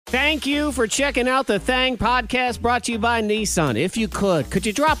Thank you for checking out the Thang podcast brought to you by Nissan. If you could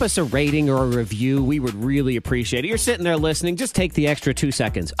you drop us a rating or a review? We would really appreciate it. You're sitting there listening. Just take the extra 2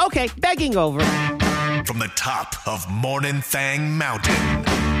 seconds. Okay, begging over. From the top of Morning Thang Mountain,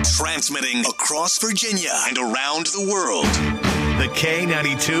 transmitting across Virginia and around the world, the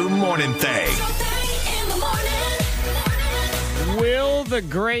K92 Morning Thang. Will the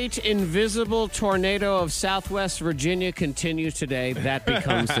great invisible tornado of Southwest Virginia continue today? That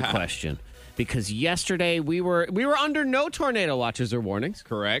becomes the question. Because yesterday we were under no tornado watches or warnings.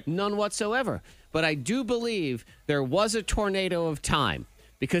 Correct. None whatsoever. But I do believe there was a tornado of time.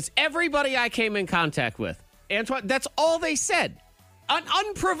 Because everybody I came in contact with, Antoine, that's all they said.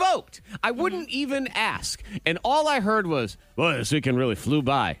 Unprovoked. I wouldn't even ask. And all I heard was, well, this weekend really flew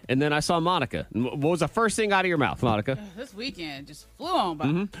by. And then I saw Monica. What was the first thing out of your mouth, Monica? This weekend just flew on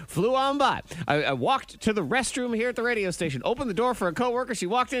by. Flew on by. I walked to the restroom here at the radio station, opened the door for a coworker. She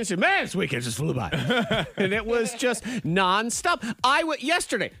walked in and said, man, this weekend just flew by. And it was just nonstop.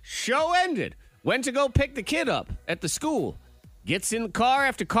 Yesterday, show ended. Went to go pick the kid up at the school. Gets in the car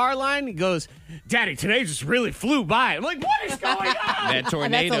after car line. He goes, Daddy, today just really flew by. I'm like, what is going on? That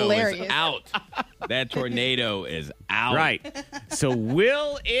tornado is out. That tornado is out. Right. So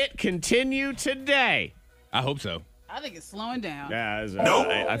will it continue today? I hope so. I think it's slowing down. Yeah, Nope.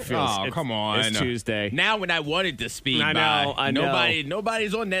 I feel come on. It's Tuesday. Now when I wanted to speed I know.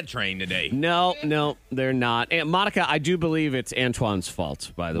 nobody's on that train today. No, they're not. And Monica, I do believe it's Antoine's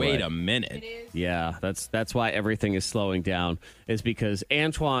fault, by the way. Wait a minute. It is. Yeah, that's why everything is slowing down, is because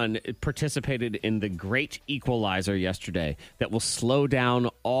Antoine participated in the great equalizer yesterday that will slow down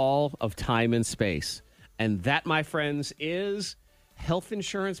all of time and space. And that, my friends, is health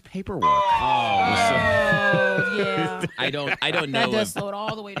insurance paperwork. Yeah. I don't know. That does slow it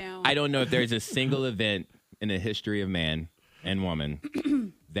all the way down. I don't know if there's a single event in the history of man and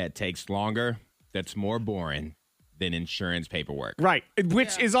woman that takes longer, that's more boring than insurance paperwork. Right,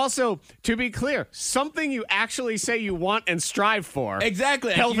 which is also, to be clear, something you actually say you want and strive for.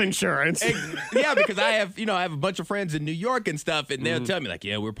 Exactly. Health insurance. Yeah, because I have a bunch of friends in New York and stuff, and they'll tell me like,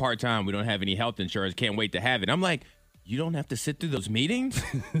 yeah, we're part-time. We don't have any health insurance. Can't wait to have it. I'm like, you don't have to sit through those meetings?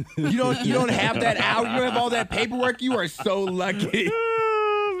 You don't have that hour. You don't have all that paperwork? You are so lucky.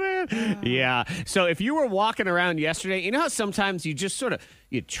 Oh, man. Yeah. So if you were walking around yesterday, you know how sometimes you just sort of,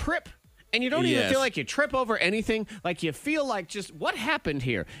 you trip and you don't even feel like you trip over anything? Like you feel like just, what happened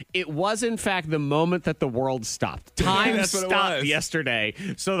here? It was, in fact, the moment that the world stopped. Time stopped yesterday.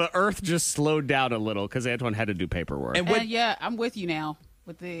 So the earth just slowed down a little because Antoine had to do paperwork. And yeah, I'm with you now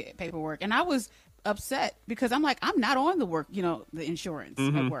with the paperwork. And I was upset because I'm like, I'm not on the work, the insurance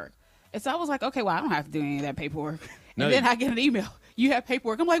at work. And so I was like, okay, well, I don't have to do any of that paperwork. And then I get an email. You have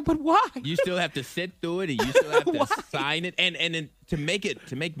paperwork. I'm like, but why? You still have to sit through it, and you still have to sign it. And then to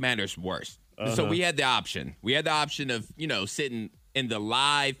make matters worse. So we had the option. We had the option of, sitting in the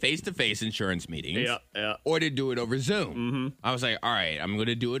live face-to-face insurance meetings or to do it over Zoom. I was like, all right, I'm going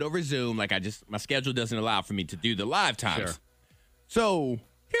to do it over Zoom. Like my schedule doesn't allow for me to do the live times. Sure. So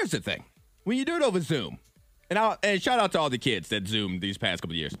here's the thing. When you do it over Zoom, and shout out to all the kids that Zoomed these past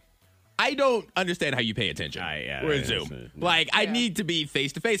couple of years, I don't understand how you pay attention. We're Zoom. I need to be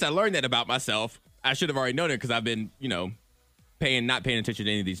face-to-face. I learned that about myself. I should have already known it because I've been, not paying attention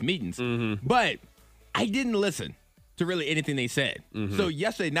to any of these meetings. But I didn't listen to really anything they said. So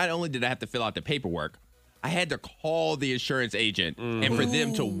yesterday, not only did I have to fill out the paperwork, I had to call the insurance agent and for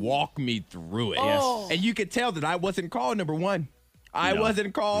them to walk me through it. And you could tell that I wasn't called number one. I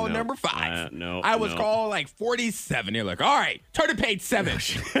wasn't called number 5. I was called like 47. They're like, all right, turn to page 7.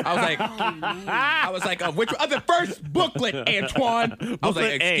 I was like, which the first booklet, Antoine? I was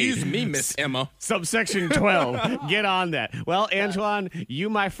like, excuse me, Miss Emma. Subsection 12. Get on that. Well, Antoine, you,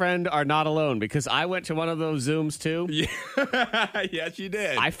 my friend, are not alone because I went to one of those Zooms too. Yeah. Yes, you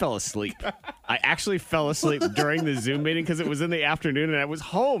did. I fell asleep. I actually fell asleep during the Zoom meeting because it was in the afternoon and I was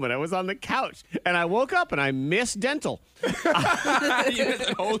home and I was on the couch and I woke up and I missed dental. You missed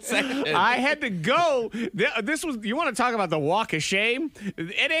the whole section. I had to go. This was, you want to talk about the walk of shame?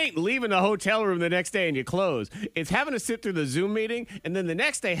 It ain't leaving the hotel room the next day and you close. It's having to sit through the Zoom meeting and then the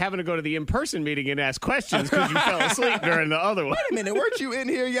next day having to go to the in-person meeting and ask questions because you fell asleep during the other one. Wait a minute, weren't you in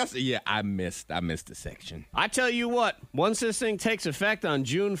here yesterday? Yeah, I missed the section. I tell you what, once this thing takes effect on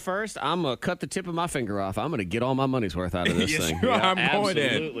June 1st, I'm going to cut the tip of my finger off. I'm going to get all my money's worth out of this thing. Sure, I'm going in.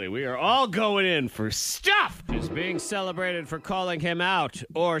 Absolutely. We are all going in for stuff. Is being celebrated for calling him out,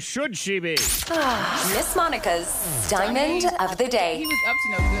 or should she be? Miss Monica's Diamond of the Day. He was up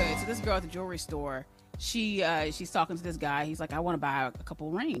to no good. So this girl at the jewelry store, she's talking to this guy. He's like, I want to buy a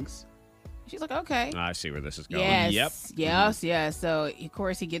couple rings. She's like, okay. I see where this is going. Yes. So of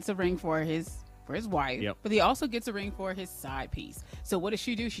course he gets a ring for his wife, but he also gets a ring for his side piece. So what does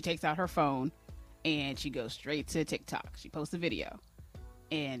she do? She takes out her phone and she goes straight to TikTok. She posts a video,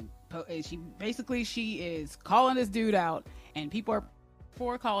 and she is calling this dude out, and people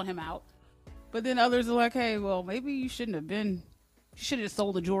are calling him out, but then others are like, hey, well, maybe you should have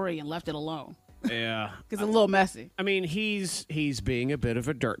sold the jewelry and left it alone. Yeah. Because it's a little messy. I mean, he's being a bit of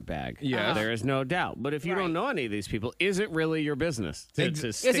a dirtbag. Yeah. There is no doubt. But if you don't know any of these people, is it really your business? Is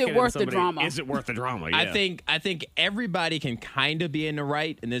it worth the drama? Is it worth the drama? Yeah. I think everybody can kind of be in the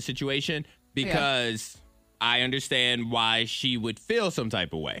right in this situation because I understand why she would feel some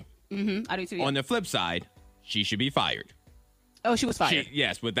type of way. Mm-hmm. I do too. Yeah. On the flip side, she should be fired. Oh, she was fired.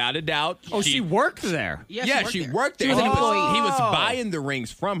 Yes, without a doubt. Oh, she worked there. Yeah, she worked there. She was an employee. He was buying the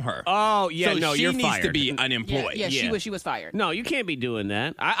rings from her. Oh, yeah, so no, she you're needs fired. to be unemployed. Yeah, she was fired. No, you can't be doing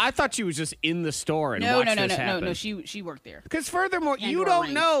that. I thought she was just in the store and watched this happen. No, she worked there. Because furthermore, Hand you her a don't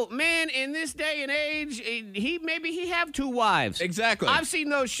ring. know, man, in this day and age, he have 2 wives. Exactly. I've seen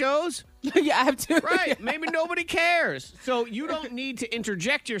those shows. Yeah, I have to. Right. Maybe nobody cares. So you don't need to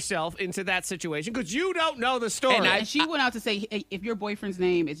interject yourself into that situation because you don't know the story. And she went out to say, hey, if your boyfriend's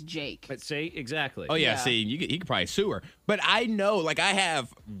name is Jake. But see, exactly. Oh, yeah. Yeah. See, he could probably sue her. But I know, like, I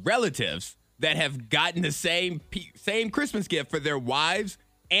have relatives that have gotten the same Christmas gift for their wives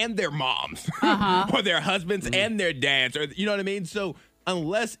and their moms or their husbands and their dads. Or you know what I mean? So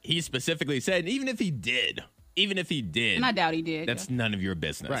unless he specifically said, even if he did, And I doubt he did. that's none of your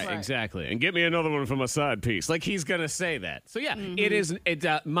business. Right, exactly. And get me another one from a side piece. Like he's going to say that. So yeah,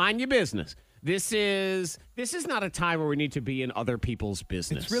 it mind your business. This is not a time where we need to be in other people's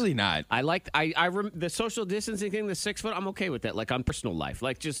business. It's really not. I the social distancing thing, the 6 foot. I'm okay with that. Like on personal life,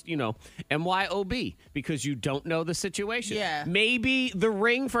 like just MYOB because you don't know the situation. Yeah. Maybe the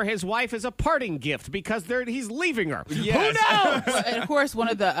ring for his wife is a parting gift because he's leaving her. Yes. Who knows? Well, and of course, one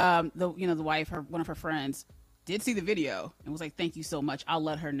of the wife, one of her friends, did see the video and was like, "Thank you so much. I'll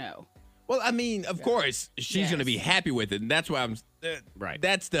let her know." Well, I mean, of course, she's going to be happy with it. And that's why I'm right.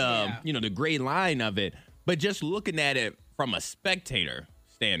 That's the the gray line of it. But just looking at it from a spectator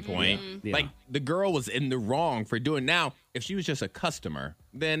standpoint, like the girl was in the wrong for doing. Now, if she was just a customer,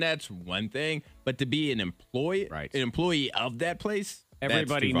 then that's one thing. But to be an employee of that place,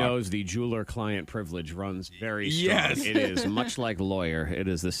 everybody knows the jeweler-client privilege runs very strong. Yes. It is much like lawyer. It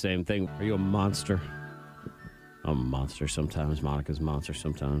is the same thing. Are you a monster? I'm a monster sometimes. Monica's a monster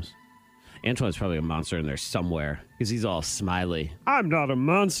sometimes. Antoine's probably a monster in there somewhere because he's all smiley. I'm not a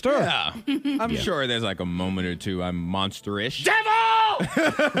monster. Yeah. I'm sure there's like a moment or two I'm monsterish. Devil!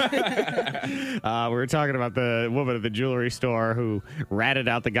 We were talking about the woman at the jewelry store who ratted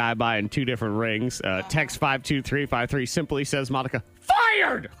out the guy buying 2 different rings. Text 52353 simply says, Monica,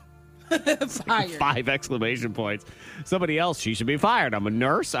 fired! Fired. 5 exclamation points. Somebody else, she should be fired. I'm a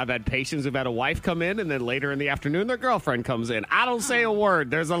nurse. I've had patients who've had a wife come in, and then later in the afternoon, their girlfriend comes in. I don't say a word.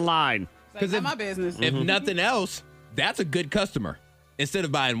 There's a line. Because it's my business. If nothing else, that's a good customer. Instead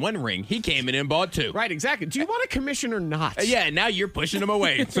of buying 1 ring, he came in and bought 2. Right, exactly. Do you want a commission or not? Yeah, now you're pushing him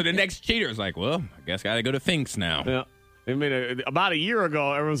away. So the next cheater is like, well, I guess I got to go to Finks now. Yeah. I mean, about a year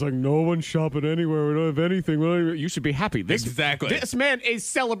ago, everyone's like, no one's shopping anywhere. We don't have anything. You should be happy. Exactly. This man is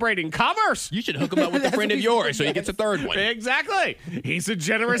celebrating commerce. You should hook him up with a friend of yours so he gets a 3rd one. Exactly. He's a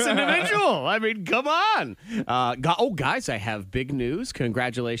generous individual. I mean, come on. Guys, I have big news.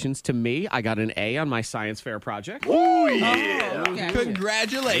 Congratulations to me. I got an A on my science fair project. Oh, yeah. Oh, okay.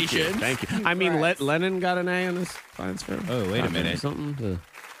 Congratulations. Thank you. I mean, Lennon got an A on his science fair. Oh, wait a minute. Something to...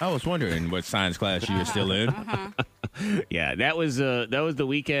 I was wondering what science class you were still in. Yeah, that was the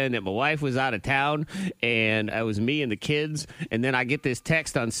weekend that my wife was out of town, and it was me and the kids. And then I get this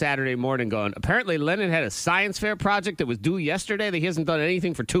text on Saturday morning going, apparently Lennon had a science fair project that was due yesterday that he hasn't done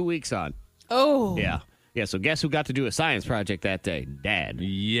anything for 2 weeks on. Oh. Yeah. Yeah, so guess who got to do a science project that day? Dad.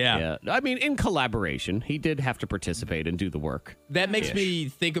 Yeah. I mean, in collaboration. He did have to participate and do the work. That makes me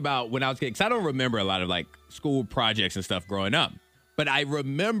think about when I was kidding, because I don't remember a lot of like school projects and stuff growing up. But I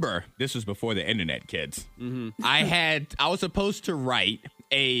remember, this was before the internet, kids. I was supposed to write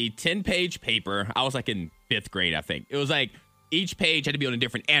a 10-page paper. I was like in 5th grade, I think. It was like each page had to be on a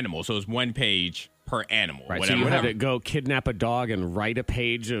different animal. So it was 1 page per animal. Right, so you had to go kidnap a dog and write a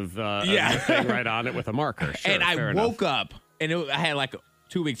page of a thing right on it with a marker. Sure, and I woke up, and I had like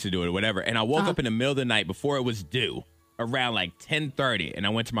 2 weeks to do it or whatever. And I woke up in the middle of the night before it was due, around like 10:30. And I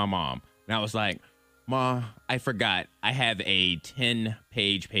went to my mom, and I was like, Ma, I forgot. I have a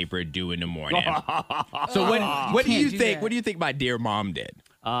 10-page paper due in the morning. So what do you think? What do you think my dear mom did?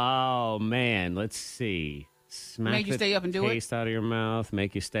 Oh man, let's see. Smack Made you the stay up and do it? taste out of your mouth,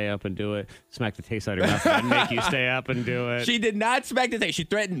 make you stay up and do it. Smack the taste out of your mouth and make you stay up and do it. She did not smack the taste. She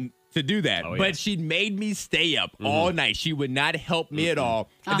threatened to do that, but she made me stay up all night. She would not help me at all.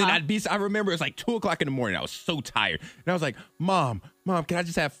 And then I remember it was like 2 o'clock in the morning. I was so tired. And I was like, Mom, can I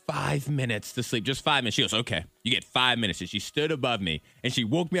just have 5 minutes to sleep? Just 5 minutes. She goes, okay, you get 5 minutes. And she stood above me and she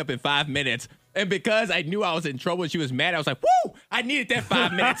woke me up in 5 minutes. And because I knew I was in trouble and she was mad, I was like, woo, I needed that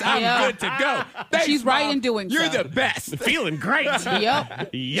 5 minutes. I'm good to go. Thanks, She's right Mom. in doing You're so. the best. Feeling great. Yep.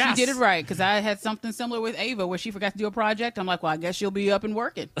 Yes. She did it right because I had something similar with Ava where she forgot to do a project. I'm like, well, I guess she'll be up and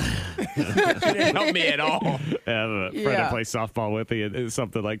working. She didn't help me at all. I have a friend I play softball with, and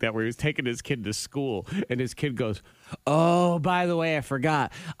something like that, where he was taking his kid to school, and his kid goes, oh, by the way, I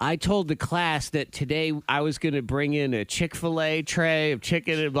forgot. I told the class that today I was going to bring in a Chick-fil-A tray of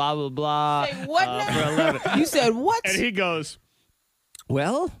chicken and blah, blah, blah. Say what now? For 11. You said what? And he goes,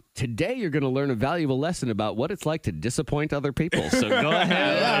 well, today you're going to learn a valuable lesson about what it's like to disappoint other people. So go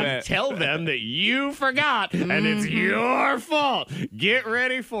ahead and tell them that you forgot and it's your fault. Get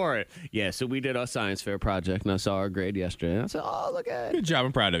ready for it. Yeah, so we did our science fair project and I saw our grade yesterday. And I said, oh, look at it. Good job.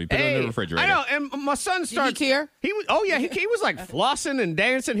 I'm proud of you. Put it in the refrigerator. I know. And my son starts. Did he care? He was, oh, yeah. He was like flossing and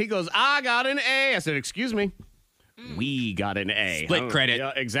dancing. He goes, I got an A. I said, excuse me. We got an A. Split credit.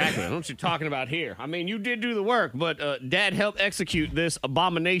 Yeah, exactly. I don't know what you're talking about here. I mean, you did do the work, but Dad helped execute this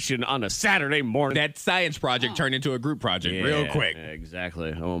abomination on a Saturday morning. That science project turned into a group project real quick.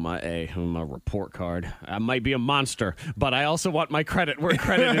 Exactly. I want my A. I want my report card. I might be a monster, but I also want my credit where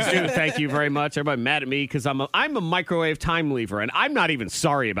credit is due. Thank you very much. Everybody mad at me because I'm a microwave time leaver, and I'm not even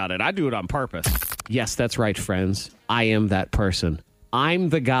sorry about it. I do it on purpose. Yes, that's right, friends. I am that person. I'm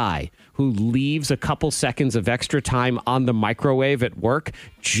the guy who leaves a couple seconds of extra time on the microwave at work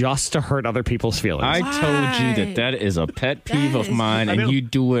just to hurt other people's feelings. I told you that is a pet peeve of mine, and you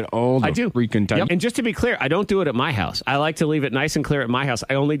do it all the freaking time. Yep. And just to be clear, I don't do it at my house. I like to leave it nice and clear at my house.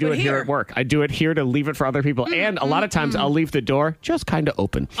 I only do it here at work. I do it here to leave it for other people. And a lot of times I'll leave the door just kind of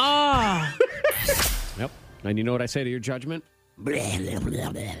open. Yep. And you know what I say to your judgment? Well,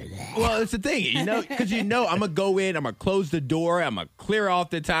 it's the thing, because I'm going to go in, I'm going to close the door, I'm going to clear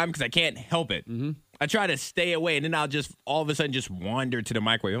off the time because I can't help it. Mm-hmm. I try to stay away, and then I'll just all of a sudden just wander to the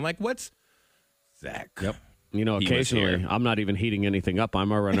microwave. I'm like, what's Zach? Yep. You know, occasionally, I'm not even heating anything up. I'm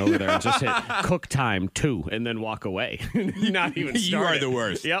going to run over there and just hit cook time 2 and then walk away. Not even start. You are the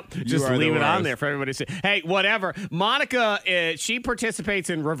worst. Yep. Just leave it on there for everybody to see. Hey, whatever. Monica, she participates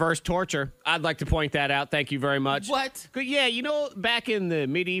in reverse torture. I'd like to point that out. Thank you very much. What? Yeah, back in the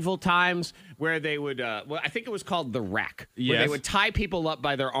medieval times where they would, I think it was called the rack, where they would tie people up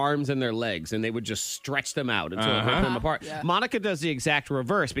by their arms and their legs, and they would just stretch them out until it ripped them apart. Yeah. Monica does the exact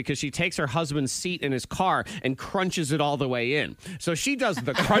reverse because she takes her husband's seat in his car and crunches it all the way in. So she does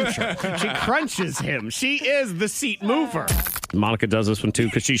the cruncher. She crunches him. She is the seat mover. Monica does this one, too,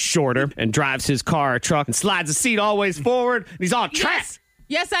 because she's shorter and drives his car or truck and slides the seat always forward. And he's all trapped.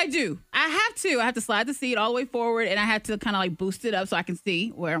 Yes, I do. I have to. I have to slide the seat all the way forward, and I have to kind of like boost it up so I can see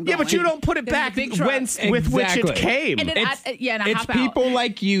where I'm going. Yeah, but you don't put it back with which it came. And then I it's hop out. people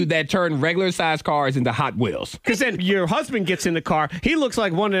like you that turn regular-sized cars into Hot Wheels. Because then your husband gets in the car. He looks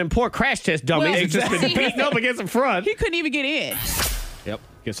like one of them poor crash test dummies who's just been beaten up against the front. He couldn't even get in. Yep.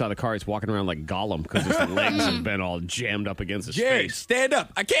 Gets out of the car. He's walking around like Gollum because his legs have been all jammed up against his face. Stand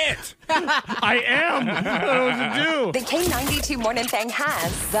up. I can't. I am. I don't know what to do. The K92 Morning Thing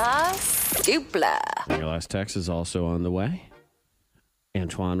has the Dupla. Your last text is also on the way.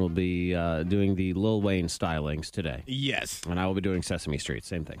 Antoine will be doing the Lil Wayne stylings today. Yes. And I will be doing Sesame Street.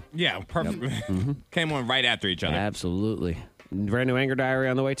 Same thing. Yeah, perfect. Came on right after each other. Absolutely. Brand new Anger Diary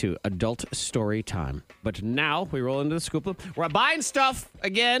on the way too. Adult story time. But now we roll into the scoop. We're buying stuff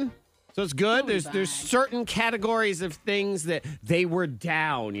again. So it's good. There's certain categories of things that they were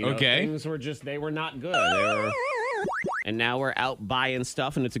down. Okay. Things were just, they were not good. And now we're out buying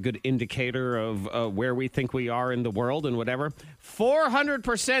stuff, and it's a good indicator of where we think we are in the world and whatever.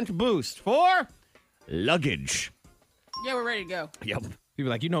 400% boost for luggage. Yeah, we're ready to go. Yep. People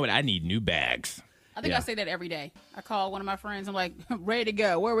are like, you know what? I need new bags. I think I say that every day. I call one of my friends. I'm like, ready to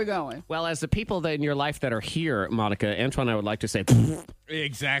go. Where are we going? Well, as the people that in your life that are here, Monica, Antoine, I would like to say,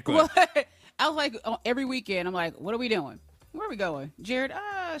 exactly. Well, I was like, every weekend, I'm like, what are we doing? Where are we going? Jared,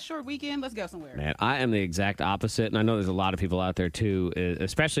 short weekend. Let's go somewhere. Man, I am the exact opposite. And I know there's a lot of people out there, too,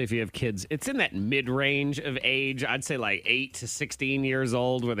 especially if you have kids. It's in that mid-range of age. I'd say like 8 to 16 years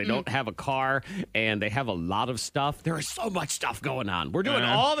old where they don't have a car and they have a lot of stuff. There is so much stuff going on. We're doing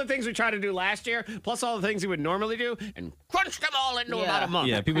all the things we tried to do last year, plus all the things we would normally do, and crunch them all into about a month.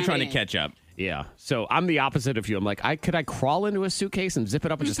 Yeah, people trying to catch up. Yeah. So I'm the opposite of you. I'm like, could I crawl into a suitcase and zip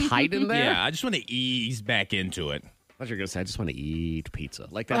it up and just hide in there? Yeah, I just want to ease back into it. I thought you were going to say, I just want to eat pizza.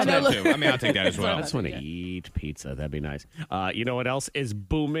 Like that's that too. I mean, I'll take that as well. I just want to eat pizza. That'd be nice. You know what else is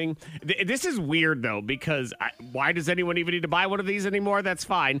booming? This is weird, though, because why does anyone even need to buy one of these anymore? That's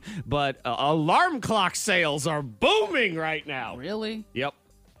fine. But alarm clock sales are booming right now. Really? Yep.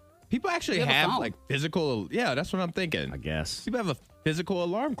 People actually have like physical. Yeah, that's what I'm thinking. I guess. People have a physical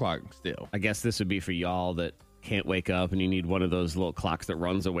alarm clock still. I guess this would be for y'all that can't wake up and you need one of those little clocks that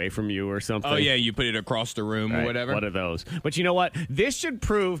runs away from you or something. Oh, yeah, you put it across the room or whatever. One of those. But you know what? This should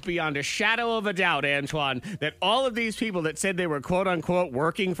prove beyond a shadow of a doubt, Antoine, that all of these people that said they were quote-unquote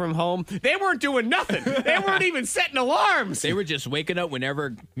working from home, they weren't doing nothing. They weren't even setting alarms. They were just waking up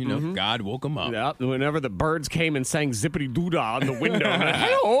whenever, God woke them up. Yeah, whenever the birds came and sang zippity-doo-dah on the window.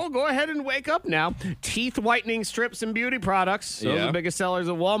 Hey, go ahead and wake up now. Teeth whitening strips and beauty products. Those are the biggest sellers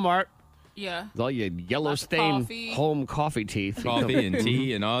at Walmart. Yeah. With all your yellow stained home coffee teeth. Coffee and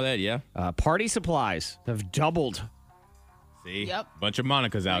tea and all that, yeah. Party supplies have doubled. See? Yep. Bunch of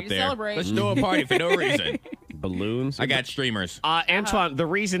Monicas out there. Celebrate. Let's do a party for no reason. Balloons. I got streamers. Antoine, the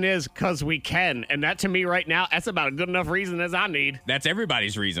reason is because we can. And that to me right now, that's about a good enough reason as I need. That's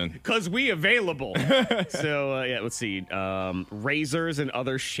everybody's reason. Because we available. So, let's see. Razors and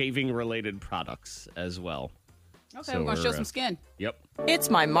other shaving-related products as well. Okay, we're going to show some skin. Yep. It's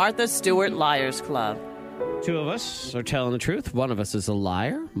my Martha Stewart Liars Club. Two of us are telling the truth. One of us is a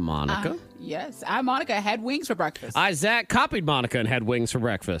liar, Monica. Yes, Monica had wings for breakfast. Zach copied Monica and had wings for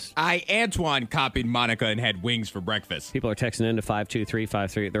breakfast. Antoine copied Monica and had wings for breakfast. People are texting in to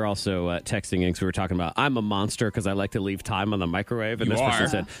 52353. They're also texting in because we were talking about, I'm a monster because I like to leave time on the microwave. And this person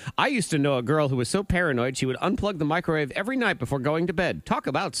said, I used to know a girl who was so paranoid she would unplug the microwave every night before going to bed. Talk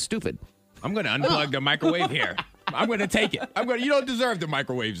about stupid. I'm going to unplug the microwave here. I'm going to take it. You don't deserve the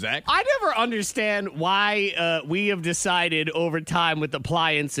microwave, Zach. I never understand why we have decided over time with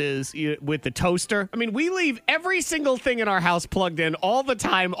appliances, with the toaster. I mean, we leave every single thing in our house plugged in all the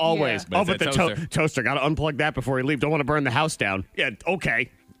time, always. Yeah. But the toaster. Got to unplug that before we leave. Don't want to burn the house down. Yeah, okay.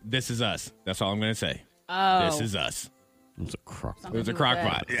 This is us. That's all I'm going to say. Oh. This is us. It was a crock pot. It was a crock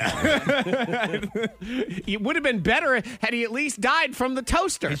pot. Yeah. It would have been better had he at least died from the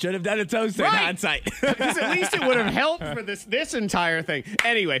toaster. He should have done a toaster in hindsight. Because at least it would have helped for this entire thing.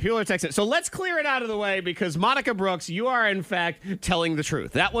 Anyway, people are texting. So let's clear it out of the way because Monica Brooks, you are in fact telling the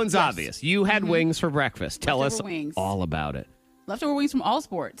truth. That one's obvious. You had wings for breakfast. Tell us all about it. Leftover wings from All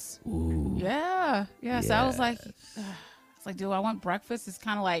Sports. Ooh. Yeah. So I was like... It's like, do I want breakfast? It's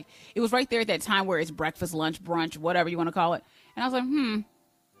kind of like, it was right there at that time where it's breakfast, lunch, brunch, whatever you want to call it. And I was like,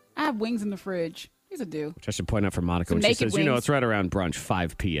 I have wings in the fridge. These are due. Which I should point out for Monica when she says, wings. It's right around brunch,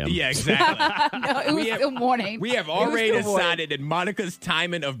 5 p.m. Yeah, exactly. No, it was still morning. We have already decided that Monica's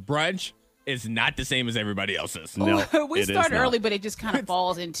timing of brunch is not the same as everybody else's. No, we start early, but it just kind of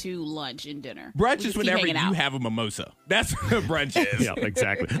falls into lunch and dinner. Brunch is whenever you have a mimosa. That's what brunch is. Yeah,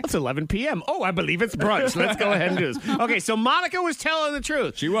 exactly. It's 11 p.m. Oh, I believe it's brunch. Let's go ahead and do this. Okay, so Monica was telling the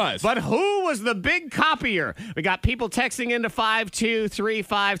truth. She was. But who was the big copier? We got people texting into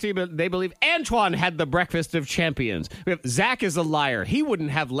 52353, but they believe Antoine had the breakfast of champions. We have Zach is a liar. He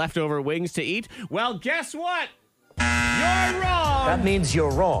wouldn't have leftover wings to eat. Well, guess what? You're wrong. That means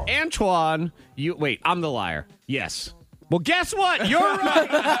you're wrong. Antoine, I'm the liar. Yes. Well, guess what? You're right.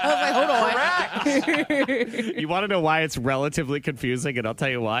 I was like, hold on. You want to know why it's relatively confusing? And I'll tell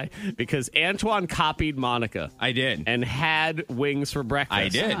you why. Because Antoine copied Monica. I did. And had wings for breakfast. I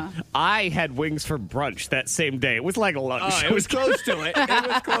did. I had wings for brunch that same day. It was like lunch. Oh, it was close to it. It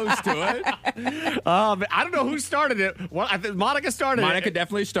was close to it. I don't know who started it. Well, I think Monica started it. Monica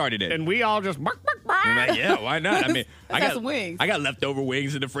definitely started it. And we all just... Yeah, why not? I mean, I got some wings. I got leftover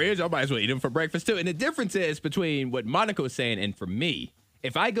wings in the fridge. I might as well eat them for breakfast, too. And the difference is between what Monica was saying and for me,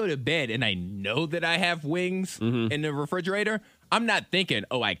 if I go to bed and I know that I have wings in the refrigerator, I'm not thinking,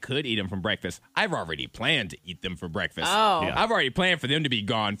 I could eat them from breakfast. I've already planned to eat them for breakfast. Oh. Yeah. I've already planned for them to be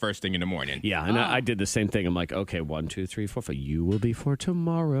gone first thing in the morning. Yeah, and I did the same thing. I'm like, okay, 1, 2, 3, 4, 5. You will be for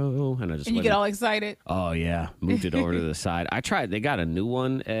tomorrow. And I just you get all excited. Oh, yeah. Moved it over to the side. I tried. They got a new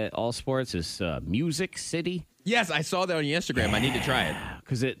one at All Sports. It's Music City. Yes, I saw that on your Instagram. Yeah. I need to try it.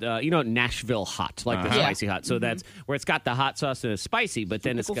 Because Nashville hot, like the spicy hot. So that's where it's got the hot sauce and it's spicy, but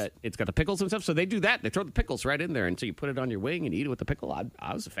then it's got the pickles and stuff. So they do that. They throw the pickles right in there, and so you put it on your wing and eat it with the pickle.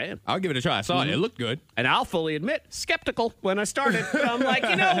 I was a fan. I'll give it a try. I saw it. It looked good. And I'll fully admit, skeptical when I started. I'm like,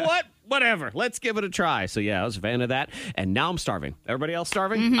 you know what? Whatever. Let's give it a try. So yeah, I was a fan of that. And now I'm starving. Everybody else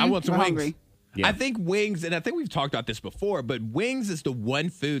starving? Mm-hmm. I want some wings. Hungry. Yeah. I think wings, and I think we've talked about this before, but wings is the one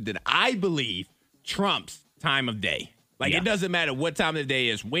food that I believe trumps time of day. Like, it doesn't matter what time of the day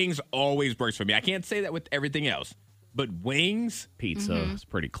is. Wings always works for me. I can't say that with everything else. But wings? Pizza is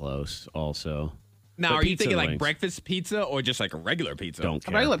pretty close also. Now, But are you pizza thinking like wings. breakfast pizza or just like a regular pizza? Don't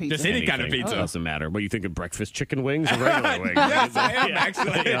care. A regular pizza. Just any kind of Anything. pizza. Doesn't matter. But you thinking breakfast chicken wings or regular wings? Yes, I am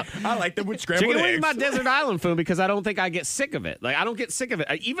actually. I like them with scrambled Chicken wings eggs. my desert island food because I don't think I get sick of it. Like I don't get sick of it.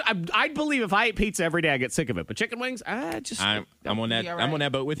 I'd believe if I ate pizza every day I get sick of it. But chicken wings, I'm on that. I'm on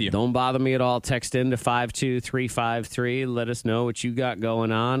that boat with you. Don't bother me at all. Text in to 52353. Let us know what you got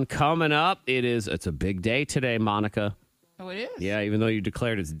going on. Coming up, it's a big day today, Monica. Oh, it is? Yeah, even though you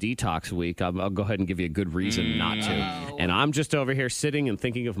declared it's detox week, I'll go ahead and give you a good reason not to. And I'm just over here sitting and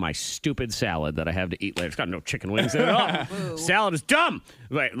thinking of my stupid salad that I have to eat later. It's got no chicken wings in it at all. Salad is dumb.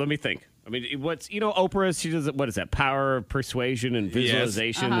 Wait, let me think. I mean, Oprah, she does, what is that? Power of persuasion and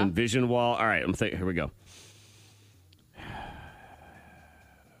visualization and vision wall. All right, here we go.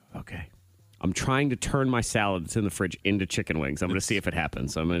 Okay. I'm trying to turn my salad that's in the fridge into chicken wings. I'm going to see if it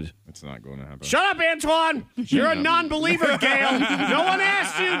happens. It's not going to happen. Shut up, Antoine! You're a non-believer, Gail. No one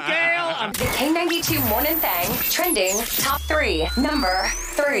asked you, Gail. The K92 Morning Thang trending top 3. Number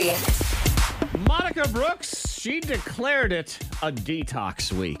 3. Monica Brooks, she declared it a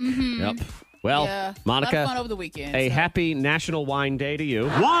detox week. Yep. Well, Yeah. Monica, A lot of fun over the weekend. a so. happy National Wine Day to you.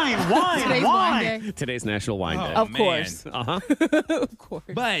 Today's wine day. Today's National Wine Day. Of course. Of course.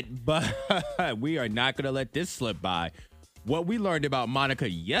 But we are not going to let this slip by. What we learned about Monica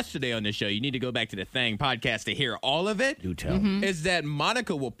yesterday on the show, you need to go back to the Thang podcast to hear all of it. Do tell. Is that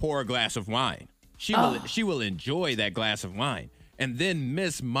Monica will pour a glass of wine. She will enjoy that glass of wine. And then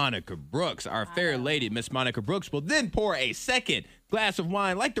Miss Monica Brooks, our fair lady, Miss Monica Brooks, will then pour a second glass of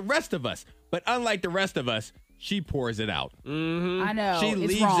wine like the rest of us. But unlike the rest of us, she pours it out. I know. She it's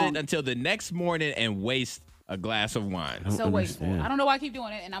leaves wrong. it until the next morning and wastes a glass of wine. So wasteful. I don't know why I keep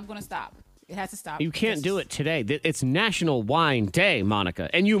doing it, and I'm going to stop. It has to stop. You can't do it today. It's National Wine Day, Monica,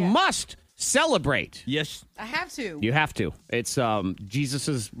 and you must celebrate. Yes. I have to. You have to. It's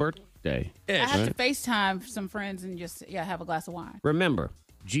Jesus's birthday. I have to FaceTime some friends and just have a glass of wine. Remember,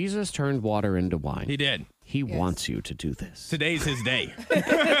 Jesus turned water into wine. He did. He wants you to do this. Today's his day. He's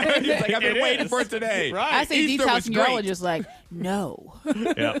like, I've been waiting for today. Right. I say Easter detox, was and you're all great. just like, no.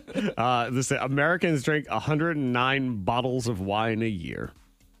 Listen, Americans drink 109 bottles of wine a year.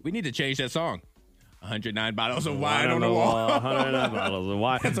 We need to change that song. 109 bottles of wine on the wall. 109 bottles of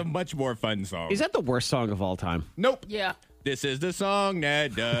wine. That's a much more fun song. Is that the worst song of all time? Nope. Yeah. This is the song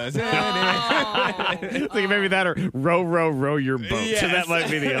that does it. Like maybe that or row, row, row your boat. So Yes. that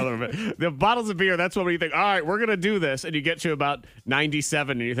might be the other one. The bottles of beer, that's when you think, all right, we're going to do this. And you get to about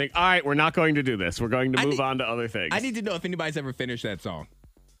 97 and you think, all right, we're not going to do this. We're going to move on to other things. I need to know if anybody's ever finished that song.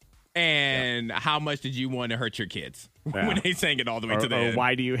 And how much did you want to hurt your kids when they sang it all the way to the or end?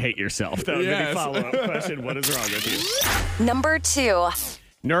 why do you hate yourself? That would be Yes. the follow-up question. What is wrong with you? Number 2.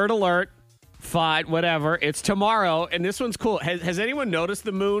 Nerd alert. Fine, whatever. It's tomorrow, and this one's cool. Has anyone noticed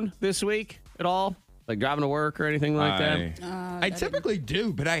the moon this week at all? Like driving to work or anything like that? I typically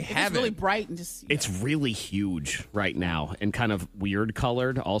do, but I It's haven't. really bright and just. It's really huge right now and kind of weird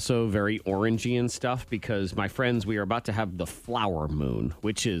colored, also very orangey and stuff because, my friends, we are about to have the flower moon,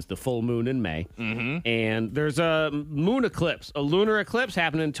 which is the full moon in May. Mm-hmm. And there's a moon eclipse, a lunar eclipse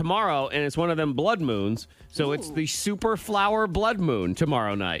happening tomorrow, and it's one of them blood moons. So it's the super flower blood moon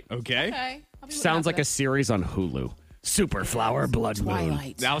tomorrow night. Okay. Okay. I'll be looking Sounds out like for a series on Hulu. Super flower blood moon.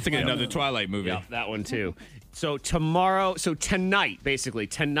 Twilight. I was thinking another Twilight movie. Yeah, that one too. So tonight, basically,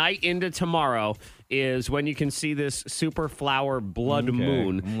 tonight into tomorrow is when you can see this super flower blood I'm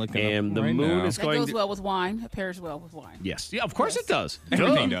moon. looking And up the right moon now. is That going goes to... well with wine. It pairs well with wine. Yes. Yeah, of course it does.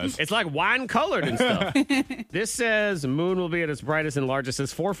 Everything Duh. does. It's like wine colored and stuff. This says moon will be at its brightest and largest. It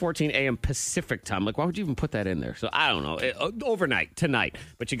says 4:14 a.m. Pacific time. Like, why would you even put that in there? So I don't know. Overnight, tonight.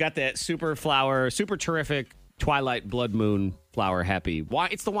 But you got that super flower, super terrific Twilight blood moon flower happy. Why?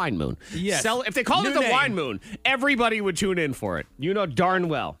 It's the wine moon. Yes. If they called New it the name. wine moon, everybody would tune in for it. You know darn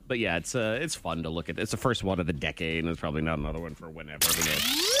well. But yeah, it's fun to look at. It's the first one of the decade, and there's probably not another one for whenever. Who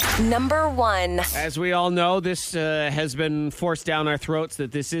knows? Number 1. As we all know, this has been forced down our throats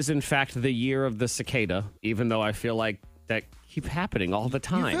that this is, in fact, the year of the cicada, even though I feel like that keeps happening all the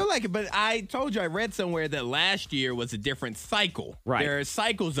time. You feel like it, but I told you, I read somewhere that last year was a different cycle. Right. There are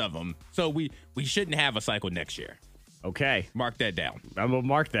cycles of them. So we shouldn't have a cycle next year. Okay. Mark that down. I'm gonna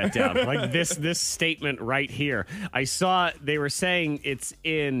mark that down. Like this statement right here. I saw they were saying it's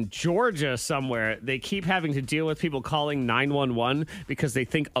in Georgia somewhere. They keep having to deal with people calling 911 because they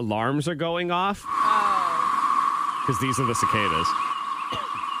think alarms are going off. Because these are the cicadas.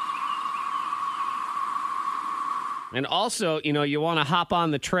 And also, you want to hop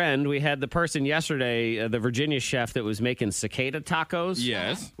on the trend. We had the person yesterday, the Virginia chef that was making cicada tacos.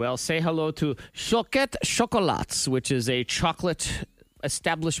 Yes. Well, say hello to Choquette Chocolats, which is a chocolate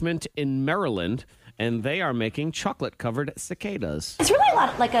establishment in Maryland. And they are making chocolate-covered cicadas. It's really a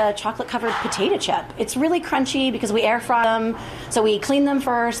lot like a chocolate-covered potato chip. It's really crunchy because we air fry them. So we clean them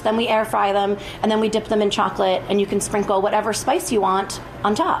first, then we air fry them, and then we dip them in chocolate, and you can sprinkle whatever spice you want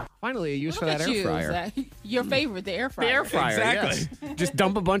on top. Finally, a use for that air fryer. Zach. Your favorite, the air fryer. The air fryer, Exactly. yes. Just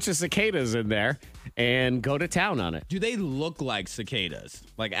dump a bunch of cicadas in there and go to town on it. Do they look like cicadas?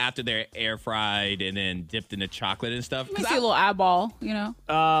 Like after they're air fried and then dipped in the chocolate and stuff? You see a little eyeball,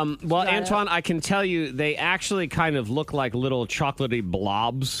 Well, Antoine, I can tell you they actually kind of look like little chocolatey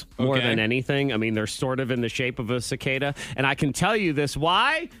blobs more than anything. I mean, they're sort of in the shape of a cicada. And I can tell you this.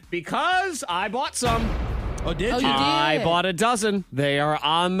 Why? Because I bought some. Oh, did you? you did? I bought a dozen. They are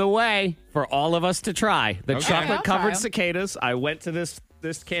on the way for all of us to try. The chocolate-covered I'll try 'em. cicadas. I went to this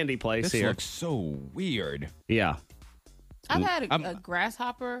candy place This here. looks so weird. Yeah. I've had a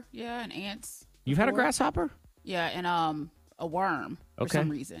grasshopper, and ants. You've had a before. grasshopper? Yeah, and a worm for Okay. some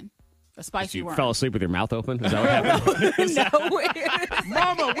reason. A spicy You worm. fell asleep with your mouth open? Is that what happened? No.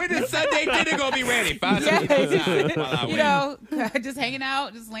 Mama, when is Sunday dinner going to be ready? Find something inside while I wait. Just hanging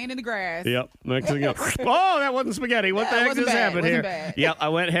out, just laying in the grass. Yep. Next thing you know, oh, that wasn't spaghetti. What the heck wasn't just bad. happened Wasn't here? bad. Yep. I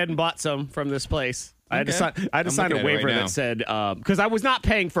went ahead and bought some from this place. I had to sign I'm a looking at it waiver right now. that said, because I was not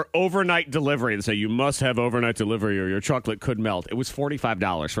paying for overnight delivery. They say you must have overnight delivery or your chocolate could melt. It was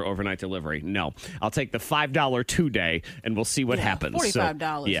 $45 for overnight delivery. No, I'll take the $5 2-day and we'll see what happens.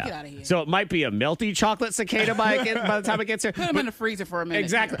 $45. Yeah. Get out of here. So it might be a melty chocolate cicada by the time it gets here. Put them in the freezer for a minute.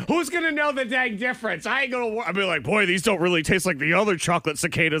 Exactly. Who's going to know the dang difference? I ain't going to I'll be like, boy, these don't really taste like the other chocolate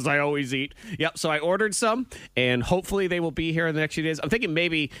cicadas I always eat. Yep. So I ordered some, and hopefully they will be here in the next few days. I'm thinking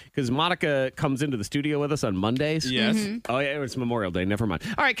maybe because Monica comes into the studio with us on Mondays. Yes. Oh, yeah, it's Memorial Day. Never mind.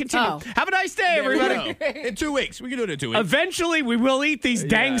 All right, continue. Oh. Have a nice day, There we everybody. go. In 2 weeks. We can do it in 2 weeks. Eventually, we will eat these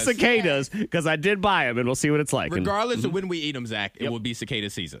dang Yes. cicadas because I did buy them, and we'll see what it's like. And, Regardless of when we eat them, Zach, it will be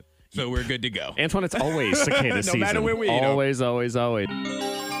cicada season. So we're good to go. Antoine, it's always cicada season. matter when we eat 'em. Always, always, always.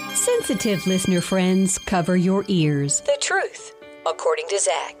 Sensitive listener friends, cover your ears. The truth, according to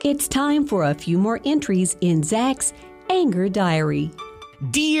Zach. It's time for a few more entries in Zach's Anger Diary.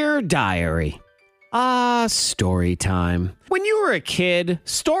 Dear Diary. Story time. When you were a kid,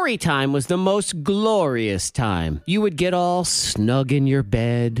 story time was the most glorious time. You would get all snug in your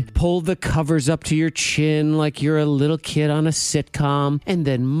bed, pull the covers up to your chin like you're a little kid on a sitcom, and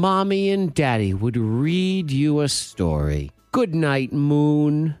then Mommy and Daddy would read you a story. Good night,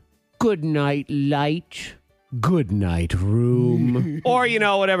 moon. Good night, light. Good night, room. Or,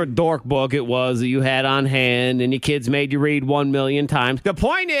 whatever dork book it was that you had on hand and your kids made you read 1 million times. The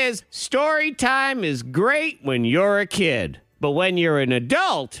point is, story time is great when you're a kid. But when you're an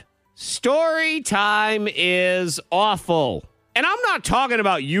adult, story time is awful. And I'm not talking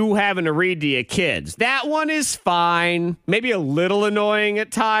about you having to read to your kids. That one is fine. Maybe a little annoying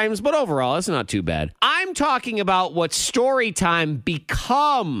at times, but overall, it's not too bad. I'm talking about what story time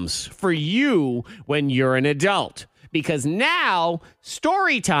becomes for you when you're an adult. Because now,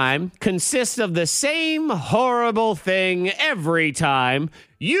 story time consists of the same horrible thing every time.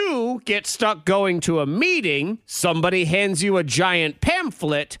 You get stuck going to a meeting, somebody hands you a giant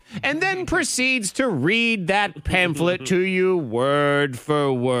pamphlet, and then proceeds to read that pamphlet to you word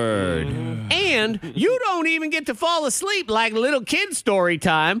for word. And you don't even get to fall asleep like little kid story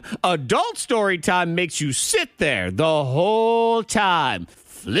time. Adult story time makes you sit there the whole time,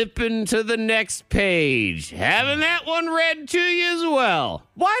 flipping to the next page, having that one read to you as well.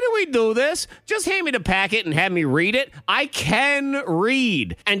 Why do we do this? Just hand me the packet and have me read it. I can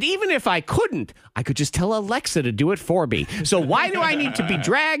read. And even if I couldn't, I could just tell Alexa to do it for me. So why do I need to be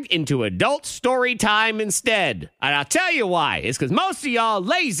dragged into adult story time instead? And I'll tell you why. It's because most of y'all are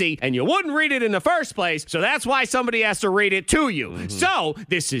lazy and you wouldn't read it in the first place. So that's why somebody has to read it to you. So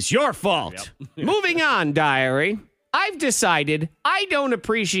this is your fault. Moving on, diary. I've decided I don't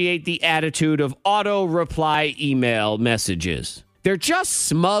appreciate the attitude of auto-reply email messages. They're just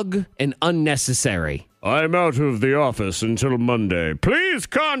smug and unnecessary. I'm out of the office until Monday. Please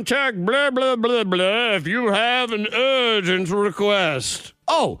contact blah, blah, blah, blah if you have an urgent request.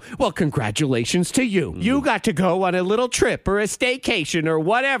 Oh, well, congratulations to you. You got to go on a little trip or a staycation or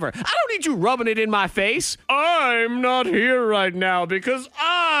whatever. I don't need you rubbing it in my face. I'm not here right now because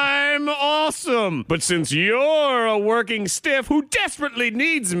I'm awesome. But since you're a working stiff who desperately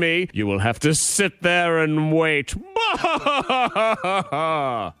needs me, you will have to sit there and wait.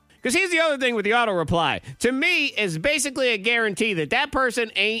 Because here's the other thing with the auto reply. To me, is basically a guarantee that that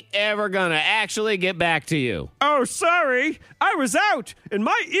person ain't ever going to actually get back to you. Oh, sorry. I was out, and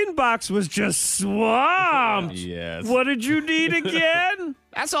my inbox was just swamped. Yes. What did you need again?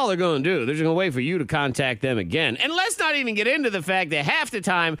 That's all they're going to do. They're just going to wait for you to contact them again. And let's not even get into the fact that half the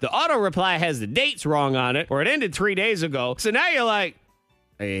time, the auto reply has the dates wrong on it, or it ended 3 days ago. So now you're like,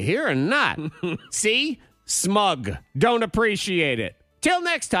 are you here or not? See? Smug. Don't appreciate it. Till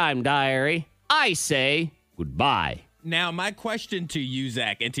next time, diary, I say goodbye. Now, my question to you,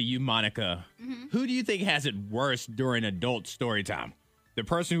 Zach, and to you, Monica, who do you think has it worse during adult story time? The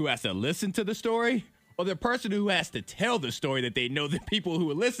person who has to listen to the story, or the person who has to tell the story that they know the people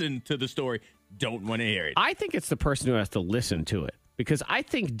who listen to the story don't want to hear it? I think it's the person who has to listen to it. Because I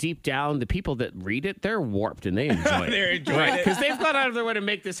think deep down, the people that read it, they're warped and they enjoy it. They're enjoying it. Because they've gone out of their way to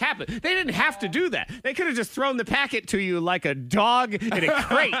make this happen. They didn't have to do that. They could have just thrown the packet to you like a dog in a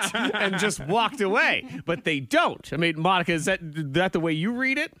crate and just walked away. But they don't. I mean, Monica, is that the way you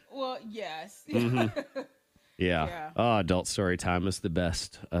read it? Well, yes. Yeah. Oh, adult story time is the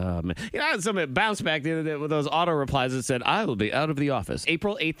best. Man. I had somebody bounce back the other day with those auto replies that said, I will be out of the office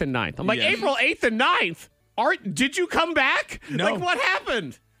April 8th and 9th. I'm like, Yes. April 8th and 9th? Did you come back? No. Like, what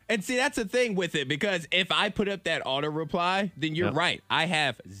happened? And see, that's the thing with it, because if I put up that auto reply, then you're right. I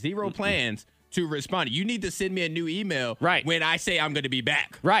have zero plans to respond. You need to send me a new email when I say I'm going to be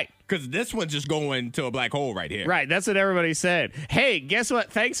back. Right. Because this one's just going to a black hole right here. Right. That's what everybody said. Hey, guess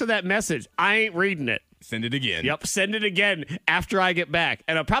what? Thanks for that message. I ain't reading it. Send it again. Yep. Send it again after I get back.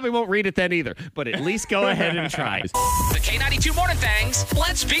 And I probably won't read it then either, but at least go ahead and try. The K92 Morning Thangs.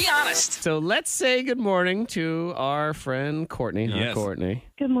 Let's be honest. So let's say good morning to our friend Courtney. Hi, Yes. Courtney.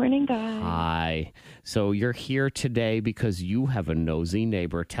 Good morning, guys. Hi. So you're here today because you have a nosy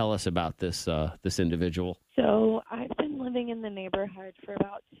neighbor. Tell us about this this individual. So I've been living in the neighborhood for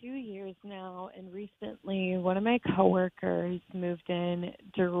about 2 years now, and recently one of my coworkers moved in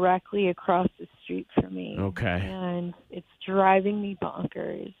directly across the street from me. Okay. And it's driving me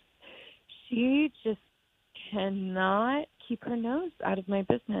bonkers. She just cannot keep her nose out of my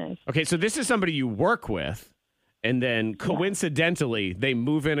business. Okay, so this is somebody you work with, and then coincidentally they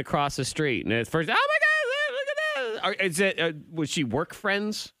move in across the street, and at first, oh my God, look at that! Is it? Was she work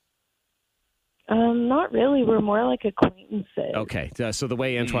friends? Not really. We're more like acquaintances. Okay, so the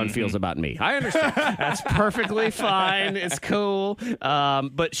way Antoine feels about me, I understand. That's perfectly fine. It's cool.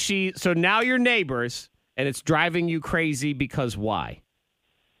 But so now you're neighbors, and it's driving you crazy because why?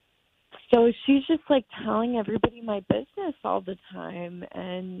 So she's just like telling everybody my business all the time,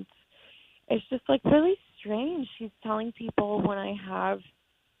 and it's just like really strange. She's telling people when I have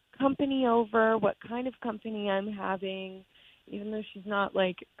company over, what kind of company I'm having, even though she's not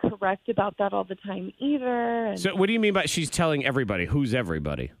like correct about that all the time either. And So what do you mean by she's telling everybody? Who's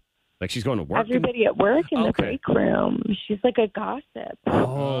everybody? Like she's going to work? everybody at work in the break room. She's like a gossip.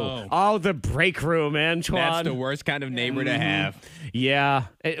 Oh, the break room, Antoine. That's the worst kind of neighbor to have. Yeah.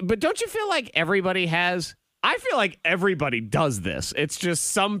 But don't you feel like everybody has? I feel like everybody does this. It's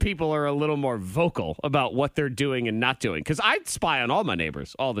just some people are a little more vocal about what they're doing and not doing. Because I spy on all my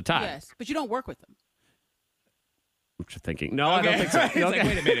neighbors all the time. Yes, but you don't work with them. I'm just thinking. No, I don't think so. It's like,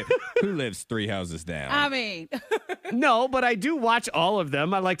 wait a minute. Who lives 3 houses down? I mean, No, but I do watch all of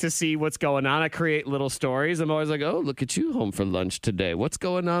them. I like to see what's going on. I create little stories. I'm always like, oh, look at you home for lunch today. What's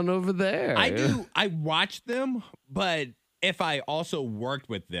going on over there? I do. I watch them, but if I also worked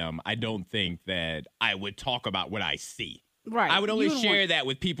with them, I don't think that I would talk about what I see. right. I would only You don't share want- that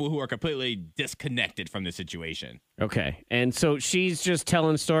with people who are completely disconnected from the situation. Okay. And so she's just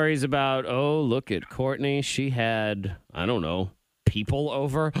telling stories about, oh, look at Courtney. She had, I don't know, people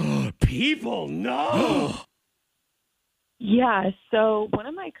over. People? No. Yeah, so one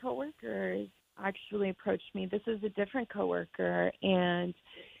of my coworkers actually approached me. This is a different coworker, and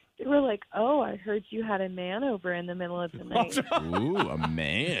they were like, oh, I heard you had a man over in the middle of the night. Ooh, a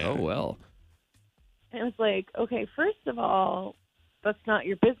man. Oh, well. And I was like, okay, first of all, that's not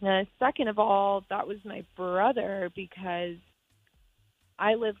your business. Second of all, that was my brother because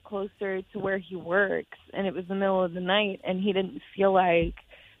I live closer to where he works, and it was the middle of the night, and he didn't feel like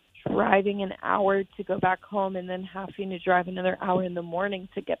driving an hour to go back home and then having to drive another hour in the morning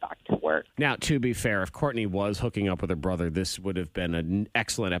to get back to work. Now, to be fair, if Courtney was hooking up with her brother, this would have been an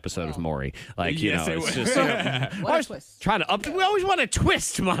excellent episode of Maury. Like, Yes, you it know, it's would. just What a twist. trying to up. We always want to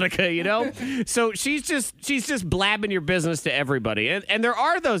twist, Monica. You know, so she's just blabbing your business to everybody, and there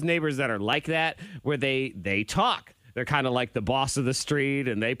are those neighbors that are like that where they talk. They're kind of like the boss of the street,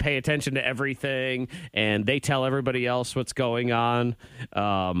 and they pay attention to everything, and they tell everybody else what's going on.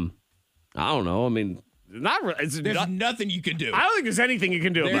 I don't know. I mean, There's nothing you can do. I don't think there's anything you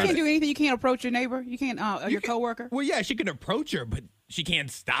can do. You about can't it. do anything. You can't approach your neighbor. You can't your coworker. Well, yeah, she can approach her, but she can't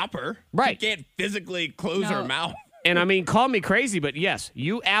stop her. Right. She can't physically close her mouth. And I mean, call me crazy, but yes,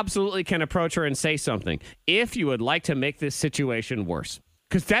 you absolutely can approach her and say something if you would like to make this situation worse.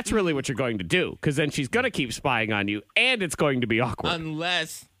 Because that's really what you're going to do. Because then she's going to keep spying on you, and it's going to be awkward.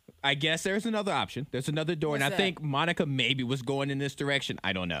 Unless, I guess there's another option. There's another door. What's and I that? think Monica maybe was going in this direction.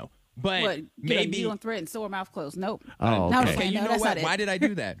 I don't know. But What? maybe. Needle and thread and sew her mouth closed. Nope. Oh, No, okay. Okay, you no, know that's what? not it. Why did I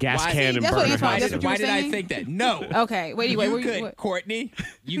do that? Gas Why- can and that's what burner Antoine- house. that's what you Why were did I saying? think that? No. Okay. Wait. You Wait. could, Courtney,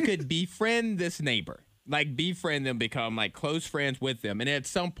 you could befriend this neighbor. Like, befriend them, become, like, close friends with them. And at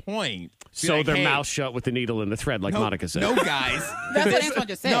some point, be Sew like, their hey, mouth shut with the needle and the thread, like no, Monica said. No, guys. That's what Antoine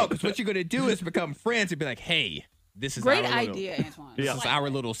just said. No, because what you're going to do is become friends and be like, hey, this is Great our little, idea, Antoine. This is our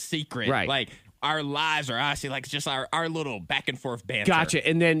little secret. Right. Like, our lives are honestly like just our little back and forth banter. Gotcha.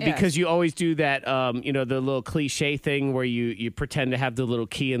 And then Yes. because you always do that, the little cliche thing where you pretend to have the little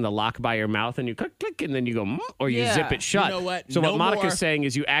key in the lock by your mouth and you click, click, and then you go, or you Yeah. zip it shut. You know what? So No what Monica's more- saying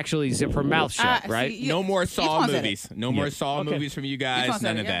is you actually zip her mouth shut, right? see, No more Saw Antoine said movies. it. No more Yeah. Saw Okay. movies from you guys. Antoine said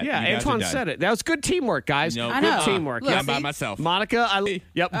None it, of yeah. that. Yeah, You guys are Antoine done. said it. That was good teamwork, guys. No, I good know. teamwork. Look, I'm by see? myself. Monica,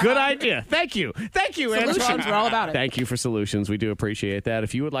 good idea. Thank you, Solutions, Antoine. we're all about it. Thank you for solutions. We do appreciate that.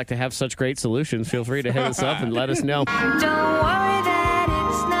 If you would like to have such great solutions, feel free to hit us up and let us know. Don't worry that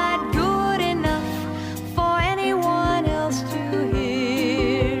it's not good enough for anyone else to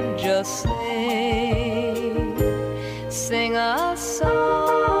hear. Just sing a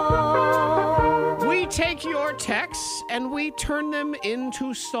song. We take your texts and we turn them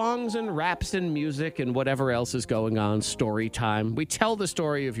into songs and raps and music and whatever else is going on. Story time. We tell the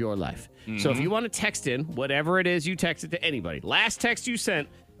story of your life. So if you want to text in, whatever it is, you text it to anybody. Last text you sent,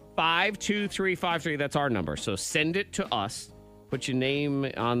 52353. That's our number. So send it to us. Put your name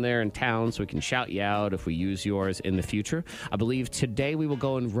on there and town so we can shout you out if we use yours in the future. I believe today we will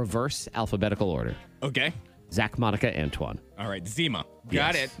go in reverse alphabetical order. Okay. Zach, Monica, Antoine. All right. Zima.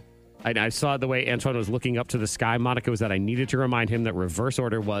 Got Yes. it. I saw the way Antoine was looking up to the sky, Monica, was that I needed to remind him that reverse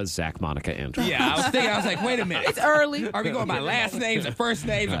order was Zach, Monica, Antoine. Yeah, I was like, wait a minute. It's early. Are we going by last names or first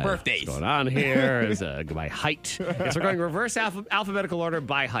names or birthdays? What's going on here is by height. Yes, we're going reverse alphabetical order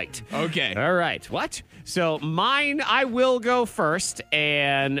by height. Okay. All right. What? So mine, I will go first.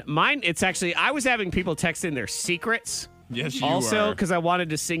 And mine, it's actually, I was having people text in their secrets. Yes, you Also, were. because I wanted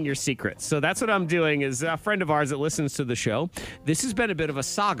to sing your secrets. So that's what I'm doing is a friend of ours that listens to the show. This has been a bit of a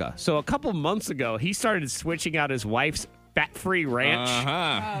saga. So a couple months ago, he started switching out his wife's fat-free ranch.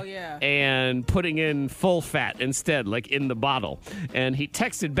 Oh, yeah. And putting in full fat instead, like in the bottle. And he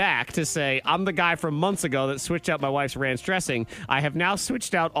texted back to say, I'm the guy from months ago that switched out my wife's ranch dressing. I have now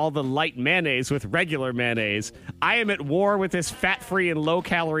switched out all the light mayonnaise with regular mayonnaise. I am at war with this fat-free and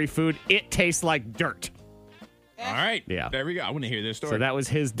low-calorie food. It tastes like dirt. All right. Yeah. There we go. I want to hear this story. So that was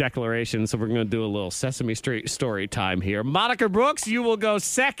his declaration. So we're going to do a little Sesame Street story time here. Monica Brooks, you will go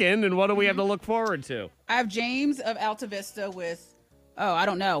second. And what do we have to look forward to? I have James of Alta Vista with, I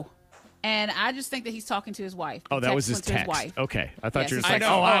don't know. And I just think that he's talking to his wife. Oh, The that was his went to text. wife. Okay. I thought Yes, you were it's saying,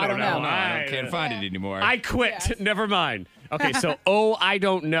 like, I don't know. I can't find it anymore. I quit. Never mind. Okay, so, I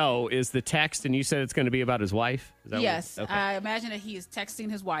don't know is the text, and you said it's going to be about his wife? Is that Yes. What, okay. I imagine that he is texting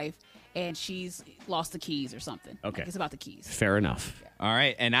his wife and she's lost the keys or something. Okay. Like it's about the keys. Fair enough. All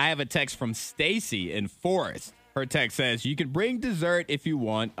right. And I have a text from Stacy in Forest. Her text says, you can bring dessert if you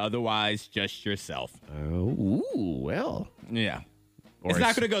want, otherwise just yourself. Oh, well. Yeah. Or it's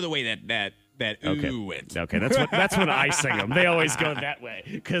not going to go the way that Okay. ooh went. Okay, that's when I sing them. They always go that way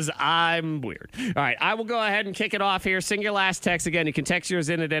because I'm weird. All right, I will go ahead and kick it off here. Sing your last text again. You can text yours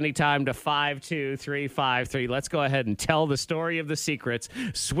in at any time to 52353. Let's go ahead and tell the story of the secrets.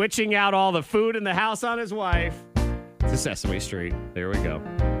 Switching out all the food in the house on his wife to Sesame Street. There we go.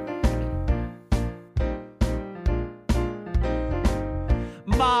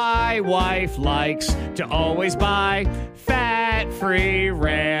 My wife likes to always buy fat-free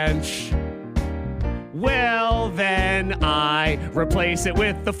ranch. Well, then I replace it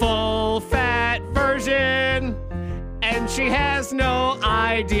with the full-fat version. And she has no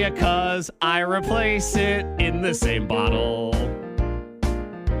idea 'cause I replace it in the same bottle.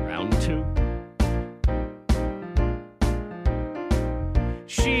 Round two.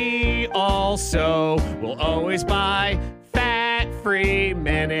 She also will always buy fat-free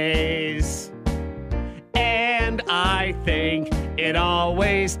mayonnaise. And I think it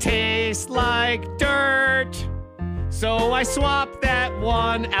always tastes like dirt. So I swap that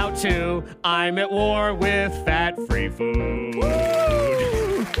one out too. I'm at war with fat-free food.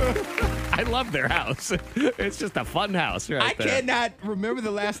 I love their house. It's just a fun house right I there. cannot remember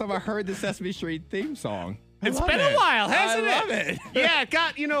the last time I heard the Sesame Street theme song. It's been a while, hasn't it? I love it. Yeah, it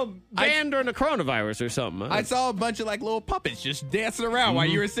got, banned during the coronavirus or something. I saw a bunch of little puppets just dancing around while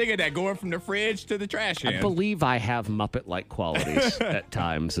you were singing that, going from the fridge to the trash can. I believe I have Muppet-like qualities at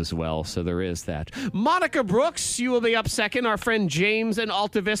times as well, so there is that. Monica Brooks, you will be up second. Our friend James in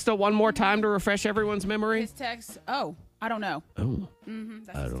Alta Vista, one more time to refresh everyone's memory. His text. Oh, I don't know. Oh.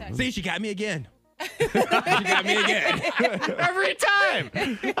 That's his text. See, she got me again. She got me again. Every time.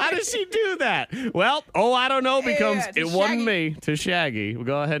 How does she do that? Well, I don't know becomes it wasn't me to Shaggy. We'll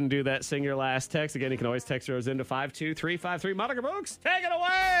go ahead and do that. Sing your last text. Again, you can always text those into 52353. Monica Brooks, take it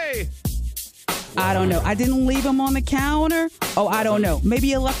away. I don't know. I didn't leave him on the counter. Oh, I don't know.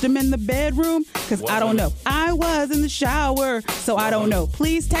 Maybe I left him in the bedroom because I don't know. I was in the shower, so I don't know.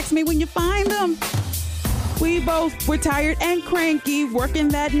 Please text me when you find him. We both were tired and cranky working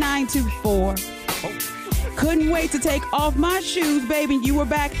that 9 to 4. Couldn't wait to take off my shoes, baby. You were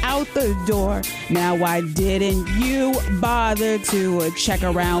back out the door. Now, why didn't you bother to check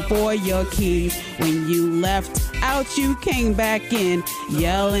around for your keys? When you left out, you came back in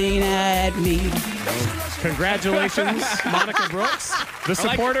yelling at me. Congratulations, Monica Brooks, the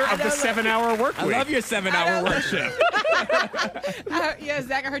supporter of the 7-hour work week. I love your 7-hour work shift. Yeah,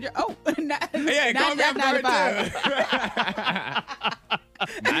 Zach, I heard your. Oh, Yeah, call me after it too.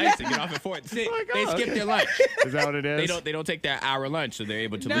 Nice to get off at 4. See, they skip their lunch. Is that what it is? They don't take their hour lunch, so they're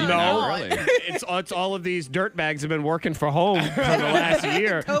able to leave an No, hour early. it's all of these dirtbags have been working from home for the last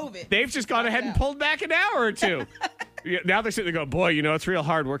year. COVID. They've just gone ahead and pulled back an hour or two. Yeah, now they're sitting there going, boy, it's real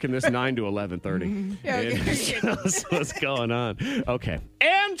hard working this 9 to 11:30. That's what's going on. Okay.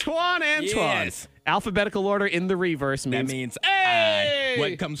 Antoine. Yes. Alphabetical order in the reverse means, That means hey!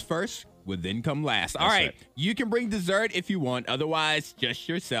 what comes first would then come last. All right. You can bring dessert if you want. Otherwise, just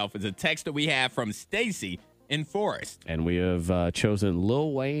yourself. Is a text that we have from Stacy in Forest. And we have chosen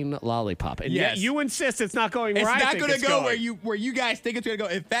Lil Wayne Lollipop. And yet you insist it's not going where I think It's not going to going. go where you guys think it's going to go.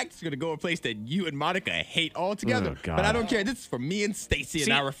 In fact, it's going to go a place that you and Monica hate altogether. Oh, God. But I don't care. This is for me and Stacy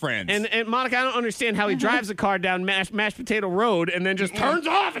and our friends. And Monica, I don't understand how he drives a car down mashed potato road and then just turns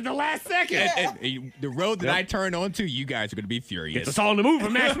off at the last second. And the road that I turn onto, you guys are going to be furious. Gets us all in the mood for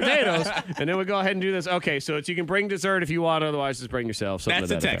mashed potatoes. And then we go ahead and do this. Okay, so you can bring dessert if you want. Otherwise, just bring yourself. Something That's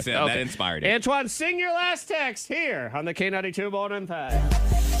to the that text effect. that inspired it. Antoine, sing your last text here on the K92 Morning Thing.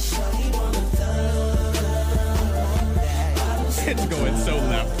 It's going so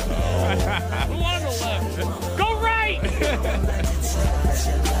left. Who on the left? Go right!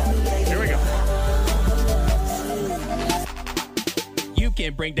 Here we go. You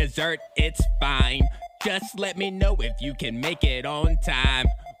can bring dessert, it's fine. Just let me know if you can make it on time.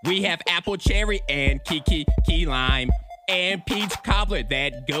 We have apple cherry and key lime. And peach cobbler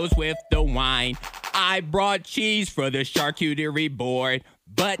that goes with the wine. I brought cheese for the charcuterie board,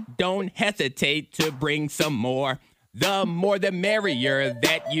 but don't hesitate to bring some more. The more the merrier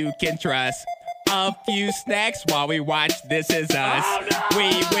that you can trust. A few snacks while we watch This Is Us. Oh, no!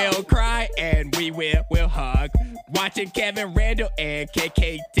 We will cry and we will hug. Watching Kevin Randall and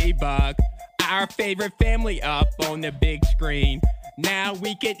KKT Bug. Our favorite family up on the big screen. Now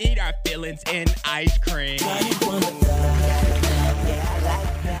we can eat our fillings in ice cream.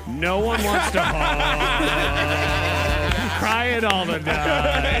 No one wants to hug. Crying all the time.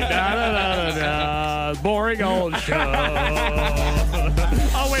 Da-da-da-da-da. Boring old show.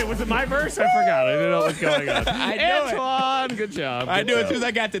 Oh, wait, was it my verse? I forgot. I didn't know what was going on. I knew it. Antoine, good job. I Good knew job. as soon as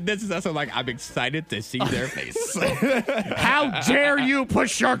I got to This Is Us, I'm like, I'm excited to see their face. How dare you put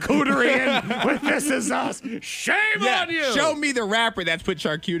charcuterie in with This Is Us? Shame on you. Show me the rapper that's put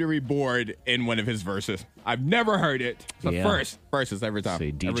charcuterie board in one of his verses. I've never heard it. It's the first is every time.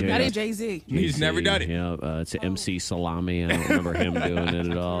 See, DJ. Every That time. ain't Jay-Z. He's never done it. Yeah, it's MC Salami. I don't remember him doing it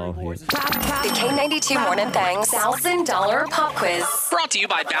at all. The K92 Morning Thang's $1,000 pop quiz. Brought to you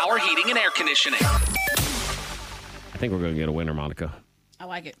by Bauer Heating and Air Conditioning. I think we're going to get a winner, Monica. I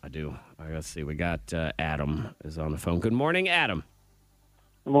like it. I do. All right, let's see. We got Adam is on the phone. Good morning, Adam.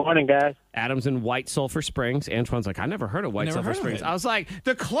 Good morning, guys. Adam's in White Sulphur Springs. Antoine's like, I never heard of White Sulphur Springs. I was like,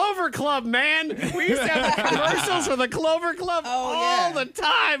 the Clover Club, man. We used to have the commercials for the Clover Club all the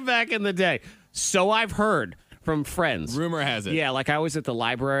time back in the day. So I've heard from friends. Rumor has it. Yeah, like I was at the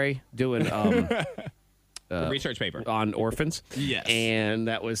library doing research paper on orphans. Yes. And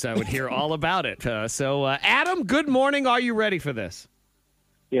that was, I would hear all about it. So Adam, good morning. Are you ready for this?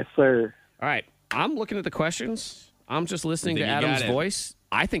 Yes, sir. All right. I'm looking at the questions. I'm just listening to I think you Adam's got it. voice.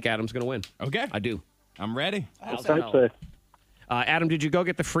 I think Adam's going to win. Okay. I do. I'm ready. Hope so. Adam, did you go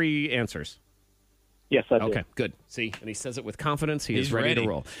get the free answers? Yes, I do. Okay, good. See, and he says it with confidence. He is He's ready to ready.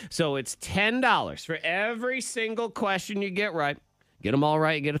 roll. So it's $10 for every single question you get right. Get them all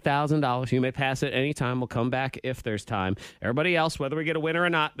right, you get $1,000. You may pass at any time. We'll come back if there's time. Everybody else, whether we get a winner or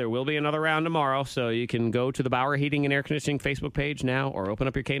not, there will be another round tomorrow. So you can go to the Bauer Heating and Air Conditioning Facebook page now or open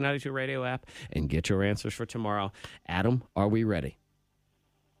up your K92 radio app and get your answers for tomorrow. Adam, are we ready?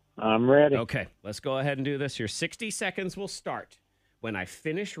 I'm ready. Okay, let's go ahead and do this. Your 60 seconds will start when I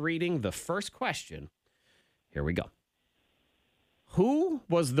finish reading the first question. Here we go. Who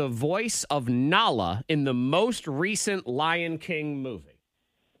was the voice of Nala in the most recent Lion King movie?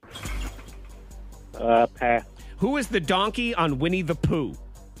 Pass. Who is the donkey on Winnie the Pooh?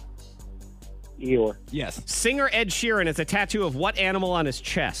 Eeyore. Yes. Singer Ed Sheeran has a tattoo of what animal on his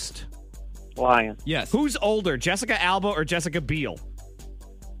chest? Lion. Yes. Who's older, Jessica Alba or Jessica Biel?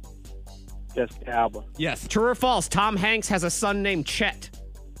 Jessica Alba. Yes. True or false, Tom Hanks has a son named Chet?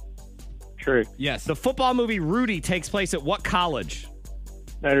 True. Yes. The football movie Rudy takes place at what college?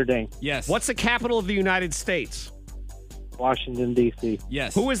 Notre Dame. Yes. What's the capital of the United States? Washington, D.C.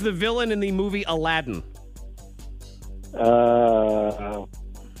 Yes. Who is the villain in the movie Aladdin?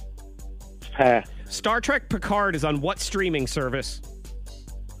 Pass. Star Trek Picard is on what streaming service?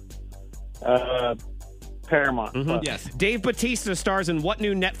 Paramount. Mhm. Yes. Dave Bautista stars in what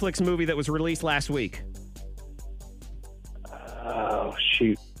new Netflix movie that was released last week? Oh,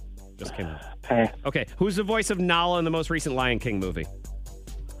 shoot. Just came out. Pass. Okay, who's the voice of Nala in the most recent Lion King movie?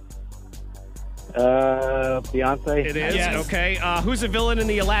 Beyonce. It is? Yes. Okay, who's the villain in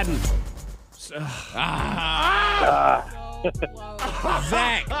the Aladdin?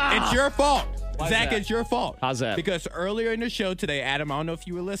 Zach, it's your fault. Zach, that? it's your fault. How's that? Because earlier in the show today, Adam, I don't know if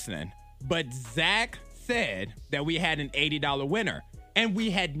you were listening, but Zach said that we had an $80 winner. And we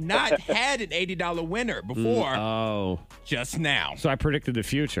had not had an $80 winner before. Oh. Just now. So I predicted the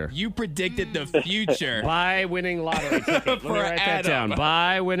future. You predicted the future. Buy winning lottery ticket. Let me For write that Adam. down.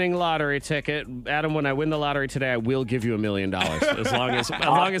 Buy winning lottery ticket. Adam, when I win the lottery today, I will give you $1 million. As long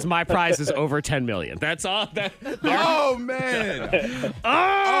as my prize is over $10 million. That's all. Oh, man.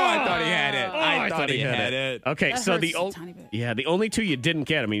 I thought he had it. I thought he had it. Okay, That so hurts the a tiny bit. the only two you didn't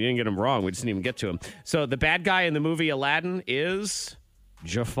get. I mean, you didn't get them wrong. We just didn't even get to them. So the bad guy in the movie Aladdin is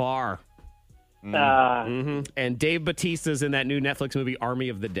Jafar. And Dave Bautista's in that new Netflix movie Army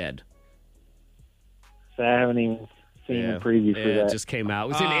of the Dead. So I haven't even seen the preview for that. It just came out.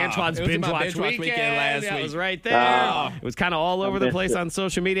 It was in Antoine's it was in binge my watch binge watch weekend. weekend last It week. was right there. It was kind of all over the missed place it. on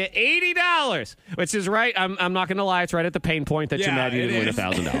social media. $80, which is right. I'm not going to lie. It's right at the pain point that you're Yeah, mad you it didn't win is.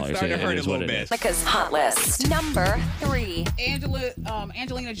 $1,000. It's starting to hurt is a what little it bit. is. Monica's Hot List. Number 3.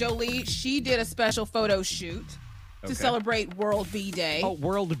 Angelina Jolie, she did a special photo shoot to celebrate World Bee Day. Oh,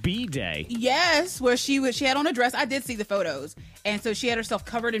 World Bee Day. Yes, where she had on a dress. I did see the photos, and so she had herself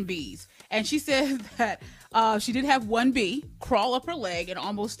covered in bees. And she said that she did have one bee crawl up her leg and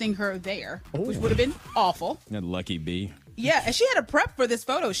almost sting her there, which would have been awful. That lucky bee. Yeah, and she had to prep for this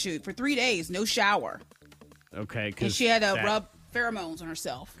photo shoot for 3 days, no shower, Okay. and she had to rub pheromones on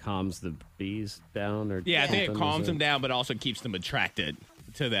herself. Calms the bees down, or Yeah, I think it something, calms is them down, but also keeps them attracted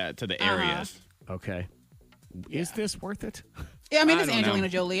to the areas. Okay. Is this worth it? Yeah, I mean, I it's don't know. Angelina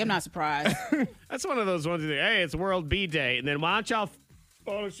Jolie. I'm not surprised. That's one of those ones. That, hey, it's World Bee Day, and then why don't y'all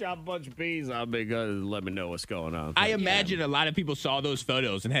Photoshop a bunch of bees? I'll be good. Let me know what's going on. I imagine a lot of people saw those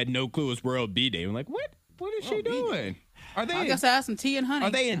photos and had no clue it was World Bee Day. I'm like, what? What is she doing? Are they? I guess I have some tea and honey.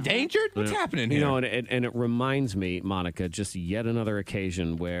 Are they endangered? What's happening You here? know, and it reminds me, Monica, just yet another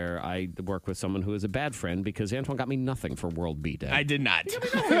occasion where I work with someone who is a bad friend because Antoine got me nothing for World Bee Day. I did not.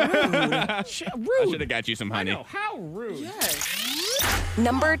 Rude. I should have got you some honey. I know, how rude. Yes.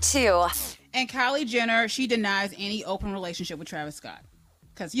 Number 2. And Kylie Jenner, she denies any open relationship with Travis Scott.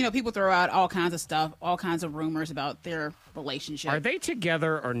 Because, you know, people throw out all kinds of stuff, all kinds of rumors about their relationship. Are they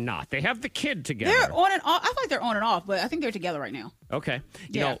together or not? They have the kid together. They're on and off. I feel like they're on and off, but I think they're together right now. Okay.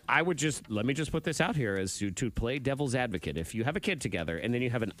 You Yeah. know, I would let me just put this out here as to play devil's advocate. If you have a kid together and then you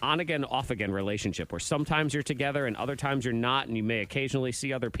have an on-again, off-again relationship where sometimes you're together and other times you're not, and you may occasionally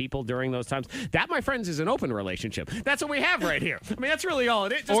see other people during those times, that, my friends, is an open relationship. That's what we have right here. I mean, that's really all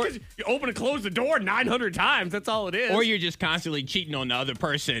it is. Just because you open and close the door 900 times, that's all it is. Or you're just constantly cheating on the other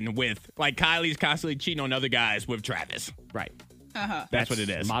person with, like Kylie's constantly cheating on other guys with Travis. Right. Uh-huh. That's what it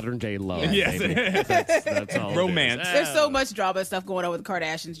is. Modern day love. Yes, baby. it is. That's all. Romance. It is. There's so much drama stuff going on with the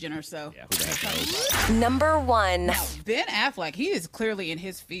Kardashians, Jenner, so. Yeah, who the heck knows? Number 1. Now, Ben Affleck, he is clearly in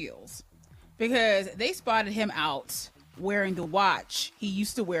his feels because they spotted him out wearing the watch he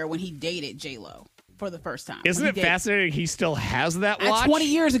used to wear when he dated J-Lo. for the first time. Isn't it fascinating he still has that watch? 20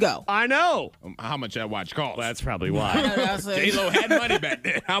 years ago. I know. How much that watch costs? Well, that's probably why. J-Lo had money back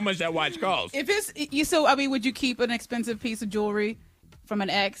then. How much that watch costs? If it's you, so I mean, would you keep an expensive piece of jewelry from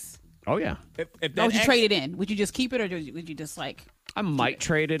an ex? Oh yeah. If Or that would you ex, trade it in? Would you just keep it, or would you just like? I might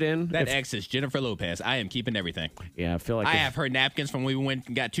trade it in. that ex is Jennifer Lopez. I am keeping everything. Yeah, I feel like I have her napkins from when we went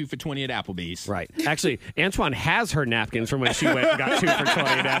and got 2 for $20 at Applebee's. Right. Actually, Antoine has her napkins from when she went and got 2 for $20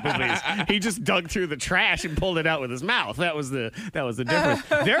 at Applebee's. He just dug through the trash and pulled it out with his mouth. That was the difference.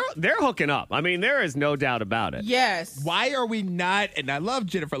 They're hooking up. I mean, there is no doubt about it. Yes. Why are we not, and I love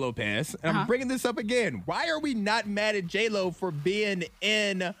Jennifer Lopez, and I'm bringing this up again, why are we not mad at J-Lo for being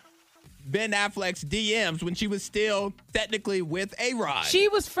in Ben Affleck's DMs when she was still technically with A-Rod? She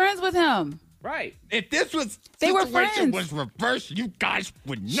was friends with him. Right. If this was They were situation friends. was reversed, you guys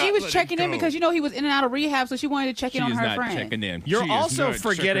would not. She was let checking it in go. because he was in and out of rehab, so she wanted to check in She on is her not friend. checking in. You're She is also not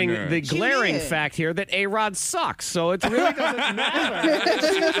forgetting checking in. the glaring did. fact here that A-Rod sucks, so it really doesn't matter.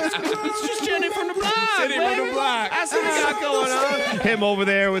 It's just Jenny from the block. Jenny from the baby. block. That's what we got going on. Him over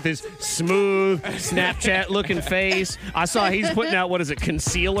there with his smooth Snapchat-looking face. I saw he's putting out, what is it,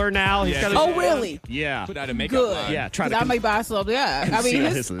 concealer now? He's got Oh, really? Yeah. Put out a makeup Good. line. Yeah, try to 'Cause I may buy some. Yeah. I mean, conceal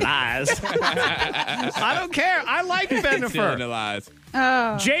his- his lies. I don't care. I like Concealing the Bennifer.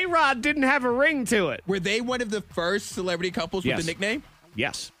 lies. J-Rod didn't have a ring to it. Were they one of the first celebrity couples with Yes. the nickname?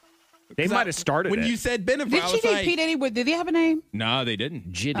 Yes. They might have started When it. you said Bennifer, did I she was date like, P. Diddy? Did he have a name? no, they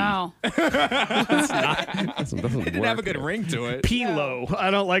didn't. Jitty. Oh. Doesn't It didn't have a work. good ring to it. Pilo.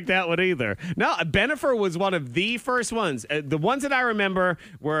 I don't like that one either. No, Bennifer was one of the first ones. The ones that I remember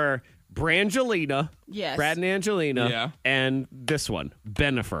were Brangelina, Yes. Brad and Angelina, Yeah. and this one,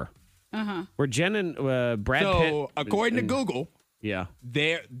 Bennifer. Uh-huh. Were Jen and Brad Pitt? So, according to Google, Yeah.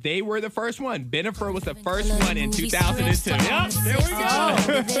 they were the first one. Bennifer was the first one in 2002. Yep, there we go.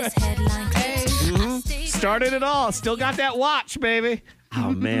 Started it all. Still got that watch, baby.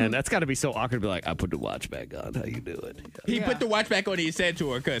 Oh, man. That's got to be so awkward to be like, I put the watch back on. How you doing? He put the watch back on and he said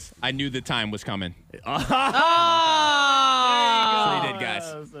to her, because I knew the time was coming. Oh. So he did, guys.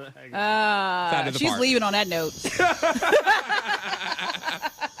 Side of the She's park. leaving on that note.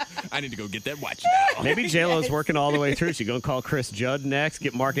 I need to go get that watch now. Maybe J-Lo's working all the way through. She going to call Chris Judd next,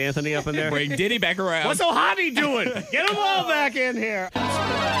 get Mark Anthony up in there. Bring Diddy back around. What's Ohani doing? Get them all back in here.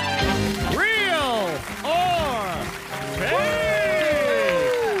 Real or fake?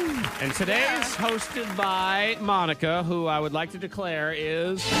 And today's hosted by Monica, who I would like to declare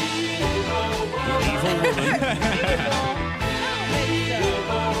is evil woman.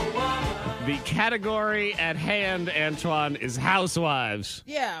 The category at hand, Antoine, is housewives.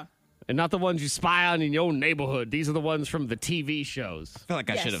 Yeah. And not the ones you spy on in your own neighborhood. These are the ones from the TV shows. I feel like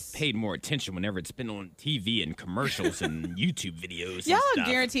I should have Yes. paid more attention whenever it's been on TV and commercials and YouTube videos. Y'all and stuff.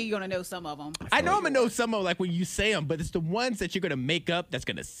 guarantee you're going to know some of them. I know I'm gonna know some of like when you say them, but it's the ones that you're gonna make up that's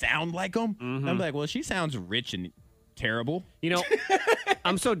gonna sound like them. I'm like, well, she sounds rich and terrible. You know,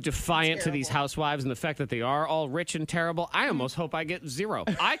 I'm so defiant to these housewives and the fact that they are all rich and terrible. I almost hope I get 0.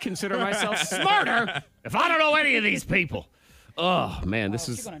 I consider myself smarter if I don't know any of these people. Oh man, this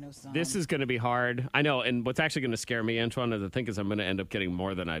is going to be hard. I know, and what's actually going to scare me, Antoine, I think is I'm going to end up getting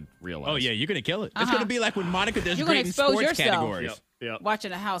more than I realize. Oh yeah, you're gonna kill it. It's gonna be like when Monica does You're gonna great in expose sports yourself. categories. Yep.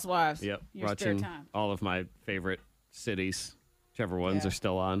 Watching the Housewives. Yep. Your Watching spare time. all of my favorite cities, whichever ones are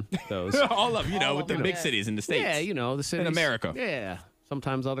still on. Those. All of All with of the them. big cities in the states. Yeah, you know, the cities. in America. Yeah,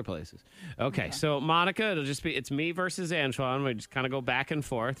 sometimes other places. Okay, so Monica, it's me versus Antoine. We just kind of go back and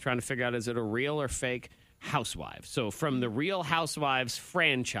forth, trying to figure out is it a real or fake housewife. So from the Real Housewives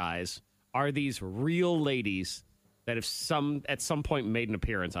franchise, are these real ladies that have at some point made an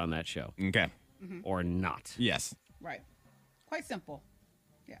appearance on that show? Okay. Or not? Yes. Right. Quite simple.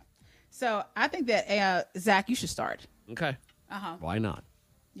 Yeah. So I think that, Zach, you should start. Okay. Uh-huh. Why not?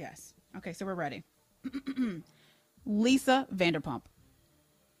 Yes. Okay, so we're ready. Lisa Vanderpump.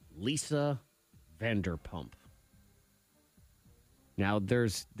 Lisa Vanderpump. Now, there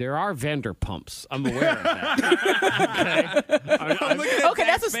are Vanderpumps. I'm aware of that. Okay,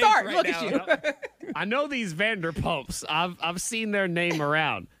 that's a start. Look at you. I know these Vanderpumps. I've seen their name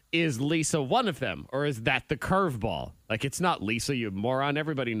around. Is Lisa one of them, or is that the curveball? Like, it's not Lisa, you moron.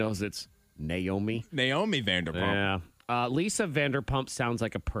 Everybody knows it's Naomi. Naomi Vanderpump. Yeah. Lisa Vanderpump sounds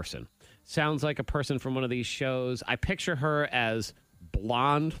like a person. Sounds like a person from one of these shows. I picture her as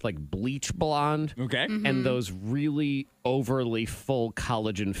blonde, like bleach blonde. Okay. And those really overly full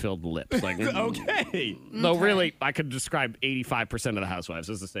collagen-filled lips. Like, Okay. No, really, I could describe 85% of the housewives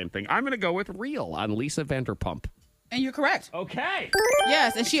as the same thing. I'm going to go with real on Lisa Vanderpump. And you're correct. Okay.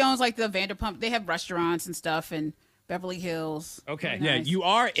 Yes, and she owns like the Vanderpump. They have restaurants and stuff, and Beverly Hills. Okay. Yeah, Nice. you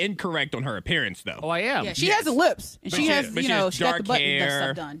are incorrect on her appearance, though. Oh, I am. Yeah, she has the lips, and she has, but you know, has she got the dark button hair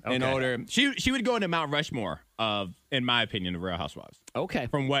stuff done. and older. She would go into Mount Rushmore of, in my opinion, of Real Housewives. Okay.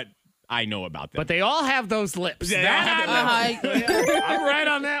 From what I know about them. But they all have those lips. Yeah, they all have I'm right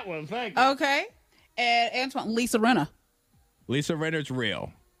on that one. Thank you. Okay. And Antoine, Lisa Rinna. Lisa Rinna's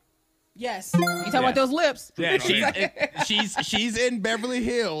real. Yes. You talking about those lips? Yeah, she's in Beverly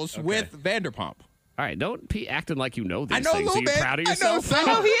Hills with Vanderpump. All right, don't be acting like you know these I know things. a Are little you bit. proud of I know yourself? some. I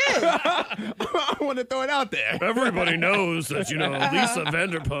know he is. I want to throw it out there. Everybody knows that, Lisa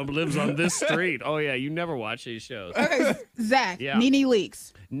Vanderpump lives on this street. Oh, yeah, you never watch these shows. Okay, Zach. Yeah. Nene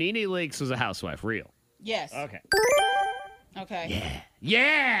Leakes. Nene Leakes was a housewife, real. Yes. Okay. Okay.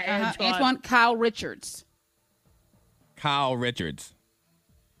 Yeah, Antoine. Kyle Richards. Kyle Richards.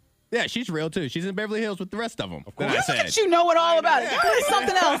 Yeah, she's real too. She's in Beverly Hills with the rest of them. Of Look at you know it all about it. Give me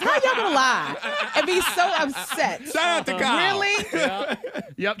something else. How y'all gonna lie and be so upset? Shout out to Kyle. Really?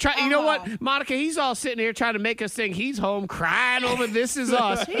 Yep. You know what, Monica? He's all sitting here trying to make us think he's home crying over This Is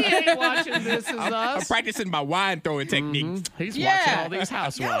Us. He ain't watching This Is Us. I'm practicing my wine throwing techniques. He's watching all these Give us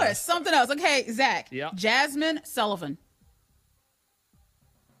housewives. something else. Okay, Zach. Yep. Jasmine Sullivan.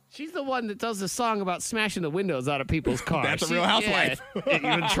 She's the one that does the song about smashing the windows out of people's cars. That's a real housewife. Yeah,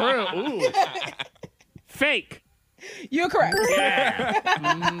 even true. Ooh. Fake. You're correct.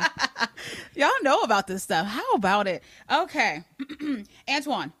 Yeah. Y'all know about this stuff. How about it? Okay.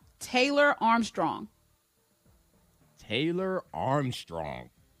 Antoine. Taylor Armstrong. Taylor Armstrong.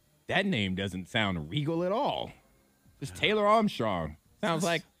 That name doesn't sound regal at all. Just Taylor Armstrong. Sounds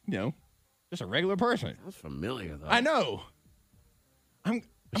like, just a regular person. Sounds familiar, though. I know.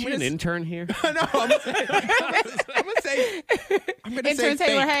 Is she an intern here? No, I'm gonna say Intern Taylor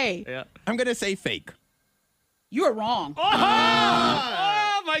fake. Hay. Yeah. I'm gonna say fake. You are wrong.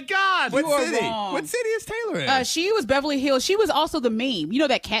 Oh my God! What You are city? wrong. What city is Taylor in? She was Beverly Hills. She was also the meme. You know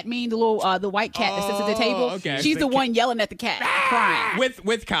that cat meme, the little, the white cat that sits at the table. Okay. She's the one yelling at the cat, crying.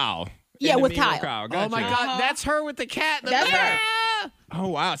 with Kyle. Yeah, In the with meme Kyle. Gotcha. Oh my God, that's her with the cat. That's her. Oh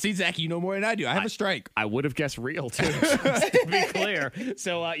wow. See, Zach, you know more than I do. I have a strike. I would have guessed real too, just to be clear.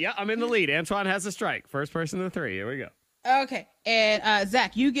 So yeah, I'm in the lead. Antoine has a strike. First person to 3. Here we go. Okay, and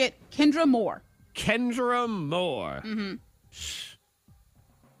Zach, you get Kendra Moore. Kendra Moore. Mm-hmm.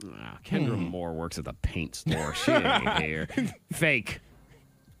 Kendra Moore works at the paint store. She ain't here. Fake.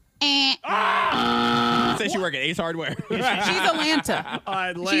 Say she work at Ace Hardware. She's Atlanta.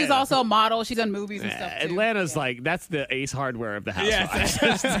 Atlanta. She's also a model. She's done movies and stuff too. Atlanta's like, that's the Ace Hardware of the housewives.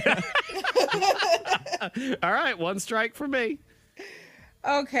 Yes. All right, one strike for me.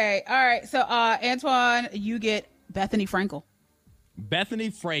 Okay, all right. So Antoine, you get Bethany Frankel.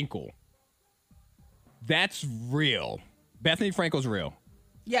 Bethany Frankel. That's real. Bethany Frankel's real.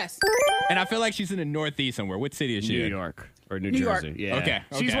 Yes. And I feel like she's in the Northeast somewhere. What city is she New in? York or New York. Jersey. Yeah. Okay.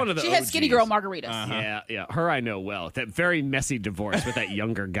 She's one of the She had OGs. Skinny Girl margaritas. Yeah. Her I know well. That very messy divorce with that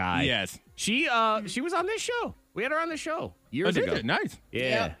younger guy. Yes. She was on this show. We had her on the show years did ago. it? Nice.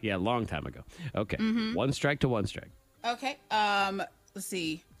 Yeah, long time ago. Okay. One strike to one strike. Okay. Let's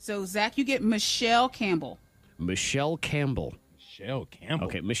see. So Zach, you get Michelle Campbell. Michelle Campbell. Michelle Campbell.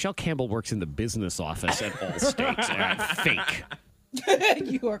 Okay, Michelle Campbell works in the business office at Allstate. Fake.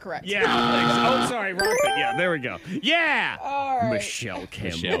 You are correct. Yeah. Oh, sorry, wrong thing. Yeah, there we go. Yeah. All right. Michelle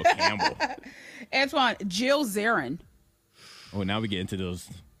Campbell. Michelle Campbell. Antoine, Jill Zarin. Oh, now we get into those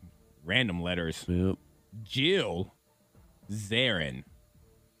random letters. Yep. Jill Zarin.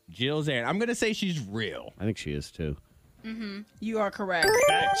 Jill Zarin. I'm going to say she's real. I think she is too. You are correct.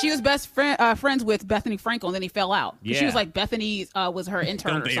 She was best friends with Bethany Frankel, and then he fell out. Yeah. She was like Bethany was her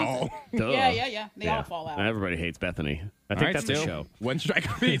intern Don't or they something. all? Duh. Yeah. They all fall out. Everybody hates Bethany. I think All right, that's the still, show. One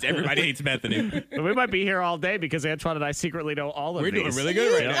strike means everybody hates Bethany. We might be here all day because Antoine and I secretly know all of We're these. doing really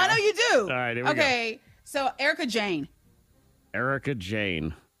good right now. I know you do. All right, here we go. Okay, so Erica Jane. Erica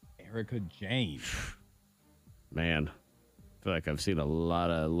Jane. Erica Jane. Man, I feel like I've seen a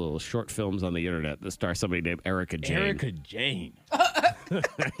lot of little short films on the internet that star somebody named Erica Jane. Erica Jane.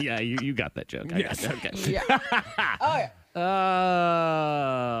 Yeah, you got that joke. I got that. Okay. Yeah. Oh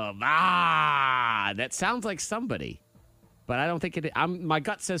yeah. That sounds like somebody, but I don't think it. My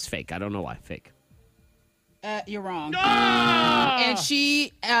gut says fake. I don't know why. Fake. You're wrong. And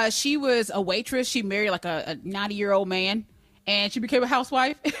she was a waitress. She married like a 90-year-old man, and she became a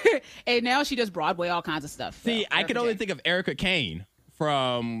housewife. And now she does Broadway, all kinds of stuff. See, I could only think of Erica Kane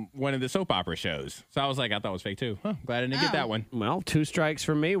from one of the soap opera shows. So I was like, I thought it was fake too. Huh, glad I didn't get that one. Well, 2 strikes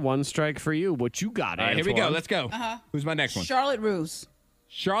for me, 1 strike for you. What you got, All right, here we go. Antoine? Let's go. Who's my next one? Charlotte Roos.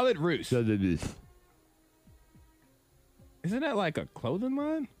 Charlotte Roos. Isn't that like a clothing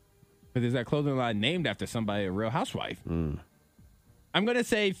line? But there's that clothing line named after somebody, a Real Housewife. I'm going to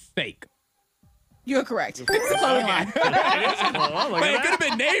say fake. You're correct. It's a clothing line. But it could have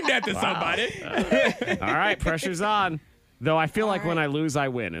been named after somebody. All right, pressure's on. Though I feel like when I lose, I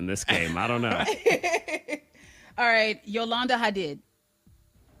win in this game. I don't know. All right, Yolanda Hadid.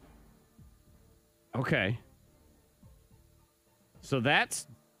 Okay. So that's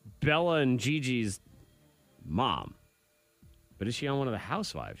Bella and Gigi's mom. But is she on one of the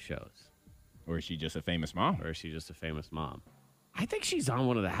Housewives shows? Or is she just a famous mom? I think she's on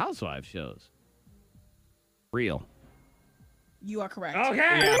one of the Housewives shows. Real. You are correct.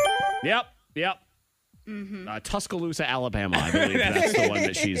 Okay. Yeah. Yep. Tuscaloosa, Alabama. I believe that's the one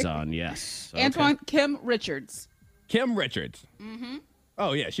that she's on. Yes. Okay. Antoine Kim Richards. Kim Richards. Mm-hmm.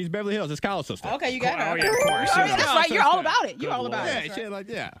 Oh, yeah. She's Beverly Hills. It's Kyle's sister. Okay, you got her. Oh, yeah, of course. That's right. You're all about it. You're all about Yeah, it. shit like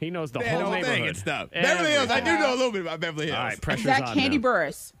that. He knows the That whole whole thing neighborhood. and stuff. Beverly Hills. I do know a little bit about Beverly Hills. All right, pressure's Is that on Candy now.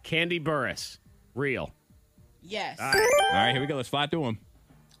 Burris? Candy Burris. Real. Yes. All right. All right, here we go. Let's fly through them.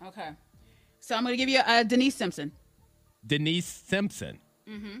 Okay. So I'm going to give you Denise Simpson. Denise Simpson.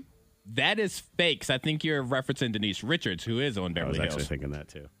 Mm-hmm. That is fake. 'Cause I think you're referencing Denise Richards, who is on I Beverly was Hills. actually thinking that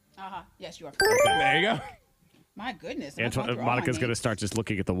too. Uh-huh. Yes, you are. There you go. My goodness. Monica's going to start just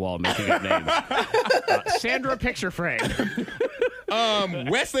looking at the wall, making up names. Sandra picture frame.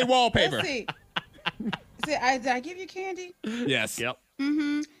 Wesley Wallpaper. Let's see. Did I give you Candy? Yes. Yep.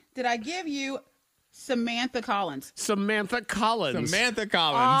 Mm-hmm. Did I give you Samantha Collins? Samantha Collins.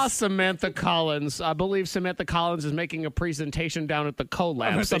 Samantha Collins. I believe Samantha Collins is making a presentation down at the I'm gonna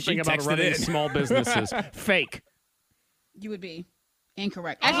CoLab. say Something she about texted running in. small businesses. Fake. You would be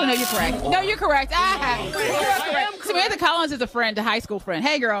incorrect. Actually, no, you're correct. No, you're correct. You're correct. Samantha Collins is a friend, a high school friend.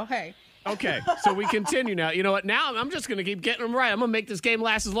 Hey, girl. Hey. Okay, so we continue now. You know what? Now I'm just going to keep getting them right. I'm going to make this game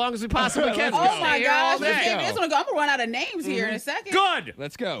last as long as we possibly can. Oh, my gosh. All day. I'm going to run out of names here in a second. Good.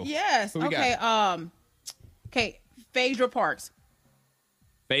 Let's go. Yes. Who we Okay. got? Okay. Phaedra Parks.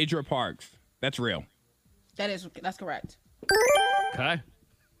 Phaedra Parks. That's real. That's correct. Okay.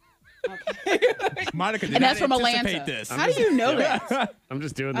 Monica did And not that's from anticipate Atlanta. this. How do you know that? I'm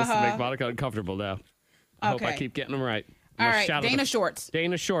just doing this to make Monica uncomfortable now. I hope I Okay. keep getting them right. All right. Dana Shorts.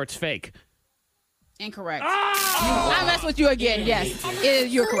 Dana Shorts, fake. Incorrect. I messed with you again. Yes.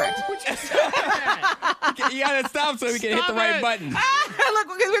 You're correct. You gotta stop so we can hit the right button. Look,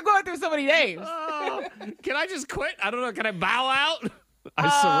 because we're going through so many names. Can I just quit? I don't know. Can I bow out? I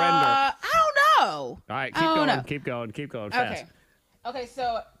surrender. I don't know. All right, keep going fast. Okay,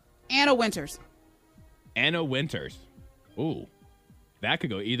 so Anna Winters. Anna Winters. Ooh. That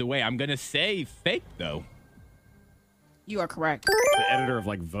could go either way. I'm gonna say fake though. You are correct. The editor of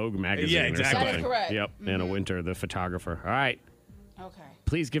like Vogue magazine Yeah, exactly. or something. That is correct. Yep, Anna Winter, the photographer. All right. Okay.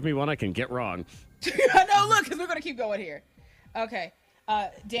 Please give me one I can get wrong. No, look, because we're going to keep going here. Okay.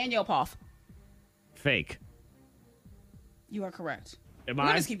 Danielle Poff. Fake. You are correct. Am We're I?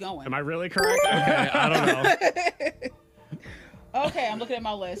 gonna just keep going. Am I really correct? Okay, I don't know. Okay, I'm looking at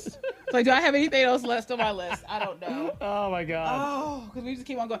my list. It's like, do I have anything else left on my list? I don't know. Oh, my God. Oh, because we just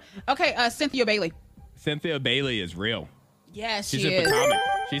keep on going. Okay, Cynthia Bailey. Cynthia Bailey is real. Yes, She's she in is. Potomac.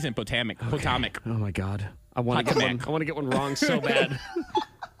 She's in Potomac. Potomac. Oh, my God. I want to get one wrong so bad.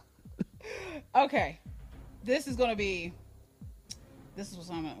 Okay. This is what I'm going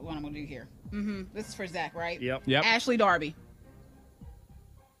to do here. Mm-hmm. This is for Zach, right? Yep. Ashley Darby.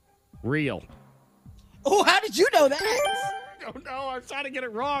 Real. Oh, how did you know that? I don't know. I'm trying to get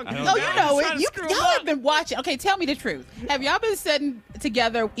it wrong. No, you know it. Y'all have been watching. Okay, tell me the truth. Have y'all been sitting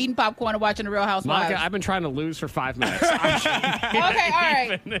together eating popcorn and watching The Real Housewives? Monica, I've been trying to lose for 5 minutes. Okay, all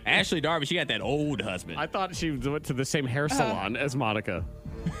right. Ashley Darby, she got that old husband. I thought she went to the same hair salon as Monica.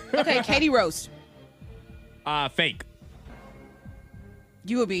 Okay, Katie Roast. Fake.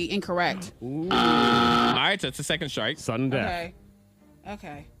 You would be incorrect. All right, so it's the second strike. Sudden death.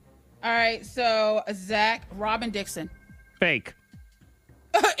 Okay. All right, so Zach, Robin Dixon. Fake.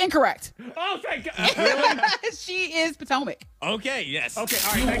 Incorrect. Oh, thank God. Really? She is Potomac. Okay, yes. Okay,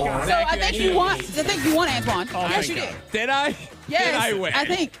 all right, thank God. So I think you won, Antoine. Yes, you did. Did I? Yes. Did I win? I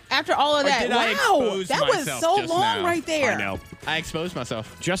think after all of Or that. did I Wow, expose that was myself so just long now? right there. I know. I exposed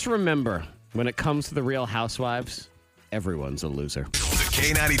myself. Just remember, when it comes to the Real Housewives, everyone's a loser. The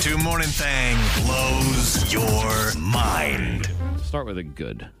K92 Morning Thang blows your mind. Start with a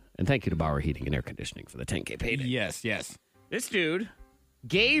good. And thank you to Bauer Heating and Air Conditioning for the 10K payday. Yes, yes. This dude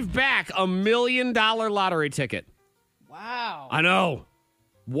gave back $1 million lottery ticket. Wow. I know.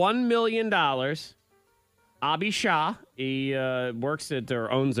 $1 million. Abhi Shah, he works at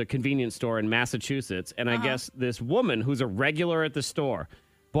or owns a convenience store in Massachusetts. And I guess this woman who's a regular at the store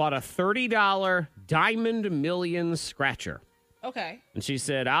bought a $30 Diamond Million scratcher. Okay. And she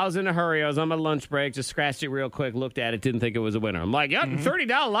said, I was in a hurry. I was on my lunch break. Just scratched it real quick. Looked at it. Didn't think it was a winner. I'm like, yeah,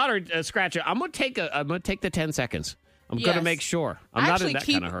 $30 lottery scratcher. I'm gonna take the 10 seconds. I'm gonna make sure. I'm not in that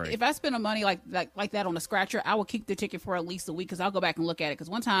kind of hurry. If I spend money like that on a scratcher, I will keep the ticket for at least a week because I'll go back and look at it. Because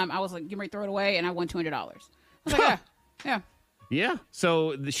one time I was like, getting ready to throw it away, and I won $200. I was like, yeah. Yeah.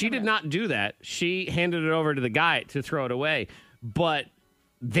 So she did not do that. She handed it over to the guy to throw it away. But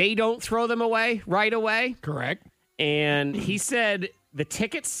they don't throw them away right away. Correct. And he said the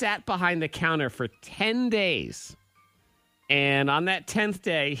ticket sat behind the counter for 10 days. And on that 10th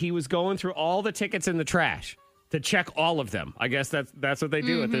day, he was going through all the tickets in the trash to check all of them. I guess that's what they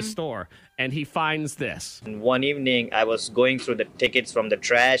do at this store. And he finds this. And one evening, I was going through the tickets from the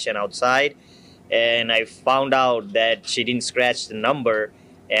trash and outside, and I found out that she didn't scratch the number.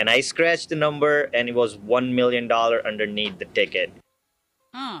 And I scratched the number, and it was $1 million underneath the ticket.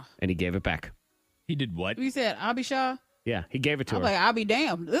 And he gave it back. He did what? You said Abisha? Yeah, he gave it to I'm her. like, I'll be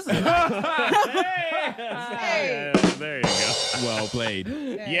damned. This is Hey, there you go. Well played.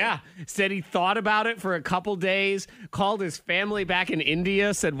 Yeah. Said he thought about it for a couple days, called his family back in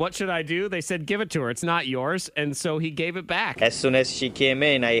India, said, what should I do? They said, give it to her. It's not yours. And so he gave it back. As soon as she came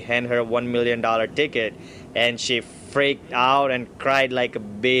in, I handed her a $1 million ticket, and she freaked out and cried like a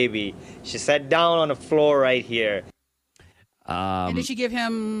baby. She sat down on the floor right here. and did she give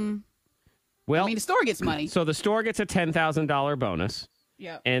him... Well, I mean, the store gets money. So the store gets a $10,000 bonus.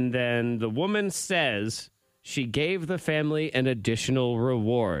 Yep. And then the woman says she gave the family an additional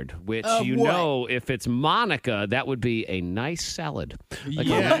reward, which know, if it's Monica, that would be a nice salad. Like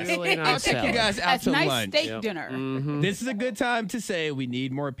a really nice I'll take salad. you guys out That's to nice lunch. steak dinner. This is a good time to say we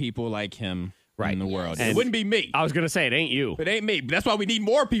need more people like him in the world. And it wouldn't be me. I was going to say, it ain't you. It ain't me. But that's why we need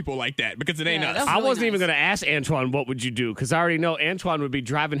more people like that, because it ain't us. I wasn't even going to ask Antoine, what would you do? Because I already know Antoine would be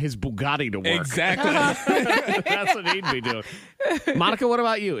driving his Bugatti to work. Exactly. That's what he'd be doing. Monica, what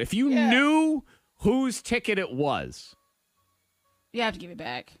about you? If you knew whose ticket it was. You have to give it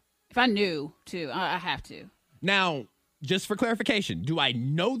back. If I knew, too, I have to. Now, just for clarification, do I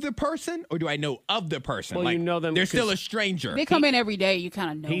know the person or do I know of the person? Well, you know them. They're still a stranger. They come in every day. You kind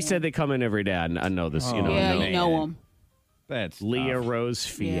of know. He said they come in every day. I know this. You know, Yeah, I you know them. That's Leah tough. Rose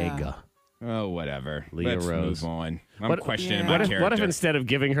Fiega. Yeah. Oh, whatever. Leah Let's Rose. move on. I'm questioning my what if, character. What if instead of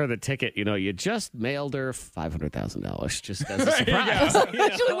giving her the ticket, you just mailed her $500,000 just as a surprise?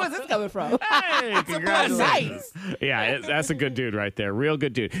 Actually, where's this coming from? Hey, congratulations. Nice. Yeah, that's a good dude right there. Real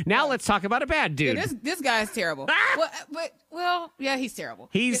good dude. Now let's talk about a bad dude. Yeah, this guy's terrible. Well, yeah, he's terrible.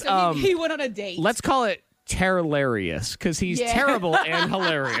 He's he went on a date. Let's call it hilarious, because he's terrible and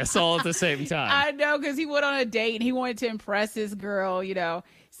hilarious all at the same time. I know, because he went on a date and he wanted to impress his girl,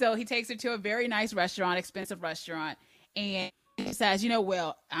 So he takes her to a very nice restaurant, expensive restaurant, and he decides,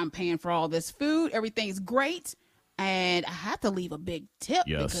 well, I'm paying for all this food. Everything's great. And I have to leave a big tip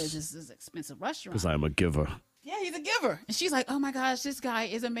because this is an expensive restaurant. Because I'm a giver. Yeah, he's a giver. And she's like, oh my gosh, this guy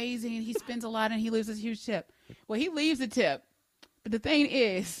is amazing. He spends a lot and he leaves a huge tip. Well, he leaves the tip. But the thing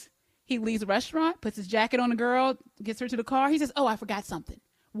is, he leaves the restaurant, puts his jacket on the girl, gets her to the car. He says, oh, I forgot something.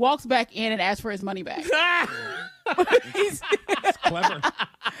 Walks back in and asks for his money back. It's clever.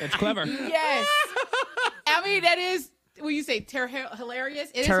 It's clever. Yes. I mean, that is, when you say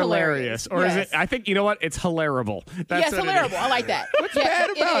hilarious, it is hilarious. hilarious. Or is it, I think, you know what? It's hilarable. Yes, hilarable. I like that. What's bad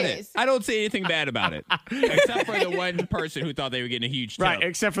about it? I don't see anything bad about it. Except for the one person who thought they were getting a huge tip. Right,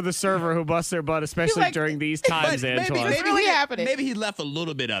 except for the server who busts their butt, especially during these times, Antoine. Maybe he left a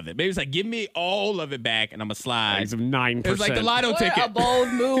little bit of it. Maybe he's like, give me all of it back and I'm going to slide. It's 9%. It was like the lotto ticket. A bold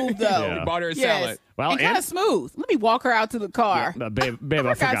move, though. He bought her a salad. Well, and kind of smooth. Let me walk her out to the car. Yeah, babe,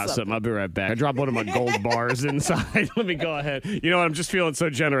 I forgot something. I'll be right back. I dropped one of my gold bars inside. Let me go ahead. You know what? I'm just feeling so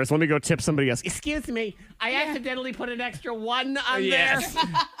generous. Let me go tip somebody else. Excuse me. I accidentally put an extra 1 on there.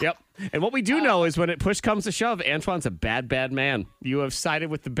 Yep. And what we do know is when push comes to shove, Antoine's a bad, bad man. You have sided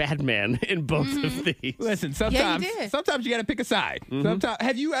with the bad man in both of these. Listen, sometimes you got to pick a side. Sometimes,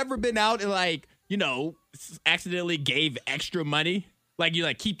 have you ever been out and accidentally gave extra money? Like you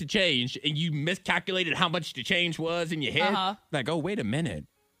keep the change and you miscalculated how much the change was in your head. Like, oh, wait a minute.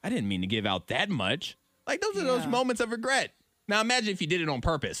 I didn't mean to give out that much. Like those are those moments of regret. Now imagine if you did it on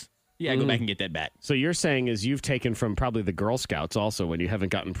purpose. Yeah, go back and get that back. So you're saying is you've taken from probably the Girl Scouts also when you haven't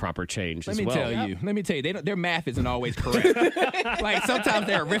gotten proper change as well. Let me tell you, their math isn't always correct. Like sometimes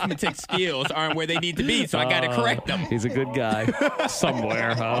their arithmetic skills aren't where they need to be, so I got to correct them. He's a good guy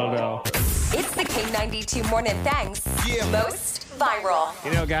somewhere. I don't know. It's the K92 Morning Thangs. Most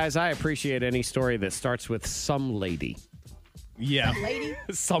viral. Guys, I appreciate any story that starts with some lady. Yeah.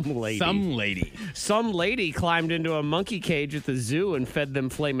 Some lady. Some lady climbed into a monkey cage at the zoo and fed them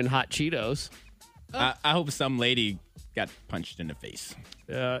flaming hot Cheetos. I hope some lady got punched in the face.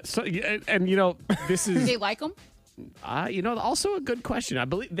 This is. Do they like them? Also a good question. I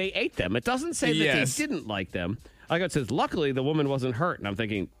believe they ate them. It doesn't say that they didn't like them. Like it says, luckily the woman wasn't hurt. And I'm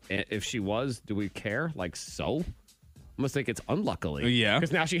thinking, if she was, do we care? Like, so? I must think it's unluckily. Yeah.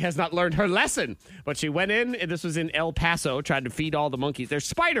 Because now she has not learned her lesson. But she went in, and this was in El Paso, tried to feed all the monkeys. They're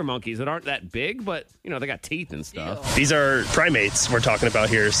spider monkeys that aren't that big, but, they got teeth and stuff. These are primates we're talking about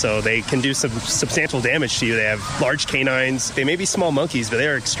here, so they can do some substantial damage to you. They have large canines. They may be small monkeys, but they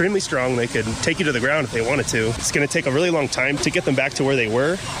are extremely strong. They could take you to the ground if they wanted to. It's going to take a really long time to get them back to where they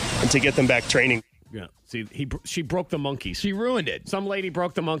were and to get them back training. Yeah. See, she broke the monkeys. She ruined it. Some lady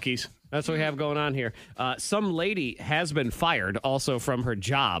broke the monkeys. That's what we have going on here. Some lady has been fired also from her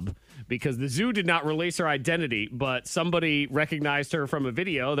job because the zoo did not release her identity, but somebody recognized her from a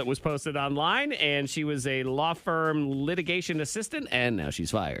video that was posted online, and she was a law firm litigation assistant, and now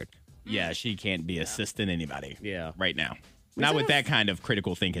she's fired. Yeah, she can't be assisting anybody. Yeah. Right now. Not with that kind of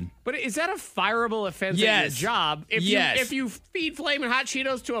critical thinking. But is that a fireable offense at your job? If you feed Flamin' Hot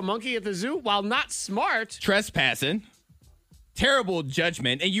Cheetos to a monkey at the zoo while not smart. Trespassing. Terrible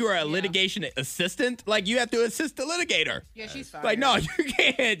judgment. And you are a litigation assistant? Like, you have to assist the litigator. Yeah, she's fired. Like, no,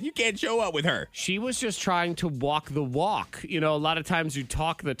 you can't show up with her. She was just trying to walk the walk. A lot of times you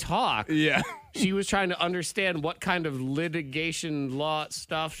talk the talk. Yeah. She was trying to understand what kind of litigation law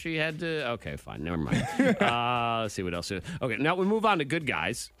stuff she had to... Okay, fine. Never mind. Let's see what else. Okay, now we move on to good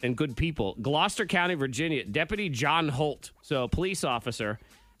guys and good people. Gloucester County, Virginia, Deputy John Holt, so police officer.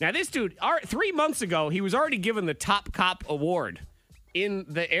 Now, this dude, 3 months ago, he was already given the Top Cop Award in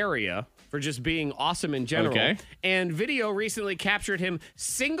the area for just being awesome in general. Okay. And video recently captured him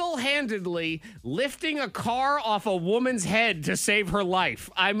single-handedly lifting a car off a woman's head to save her life.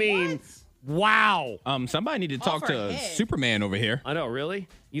 I mean... What? Wow. Somebody need to talk to Superman over here. I know, really?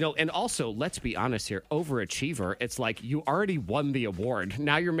 And also, let's be honest here, overachiever, it's like you already won the award.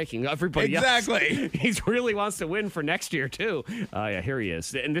 Now you're making everybody else. He really wants to win for next year, too. Yeah, here he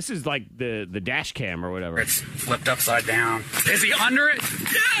is. And this is like the dash cam or whatever. It's flipped upside down. Is he under it?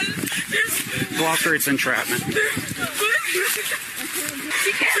 Gloucester, it's entrapment. He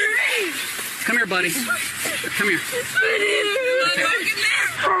can't breathe. Come here, buddy. Come here. Okay.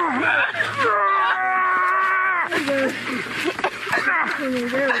 There we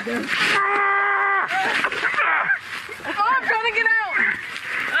go. I'm trying to get out.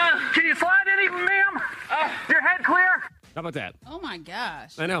 Can you slide any, ma'am? Your head clear? How about that? Oh, my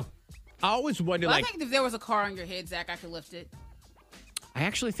gosh. I know. I always wonder, I think if there was a car on your head, Zach, I could lift it. I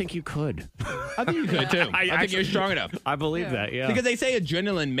actually think you could. I think you could, too. I think you're strong enough. I believe that, yeah. Because they say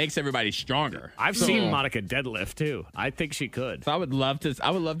adrenaline makes everybody stronger. I've seen Monica deadlift, too. I think she could. So I would love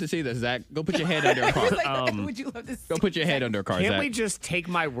to see this, Zach. Go put your head under a car. Would you love to see Go put your head under a car, Can't Zach. we just take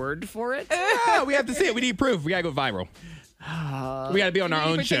my word for it? Yeah, we have to see it. We need proof. We got to go viral. We got to be on our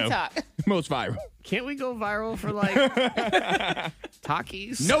own show. Most viral. Can't we go viral for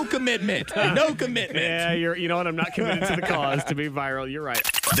Takis? No commitment. No commitment. Yeah, you know what? I'm not committed to the cause to be viral. You're right.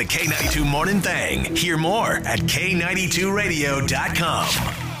 The K92 Morning Thang. Hear more at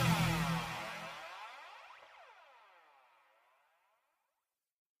K92Radio.com.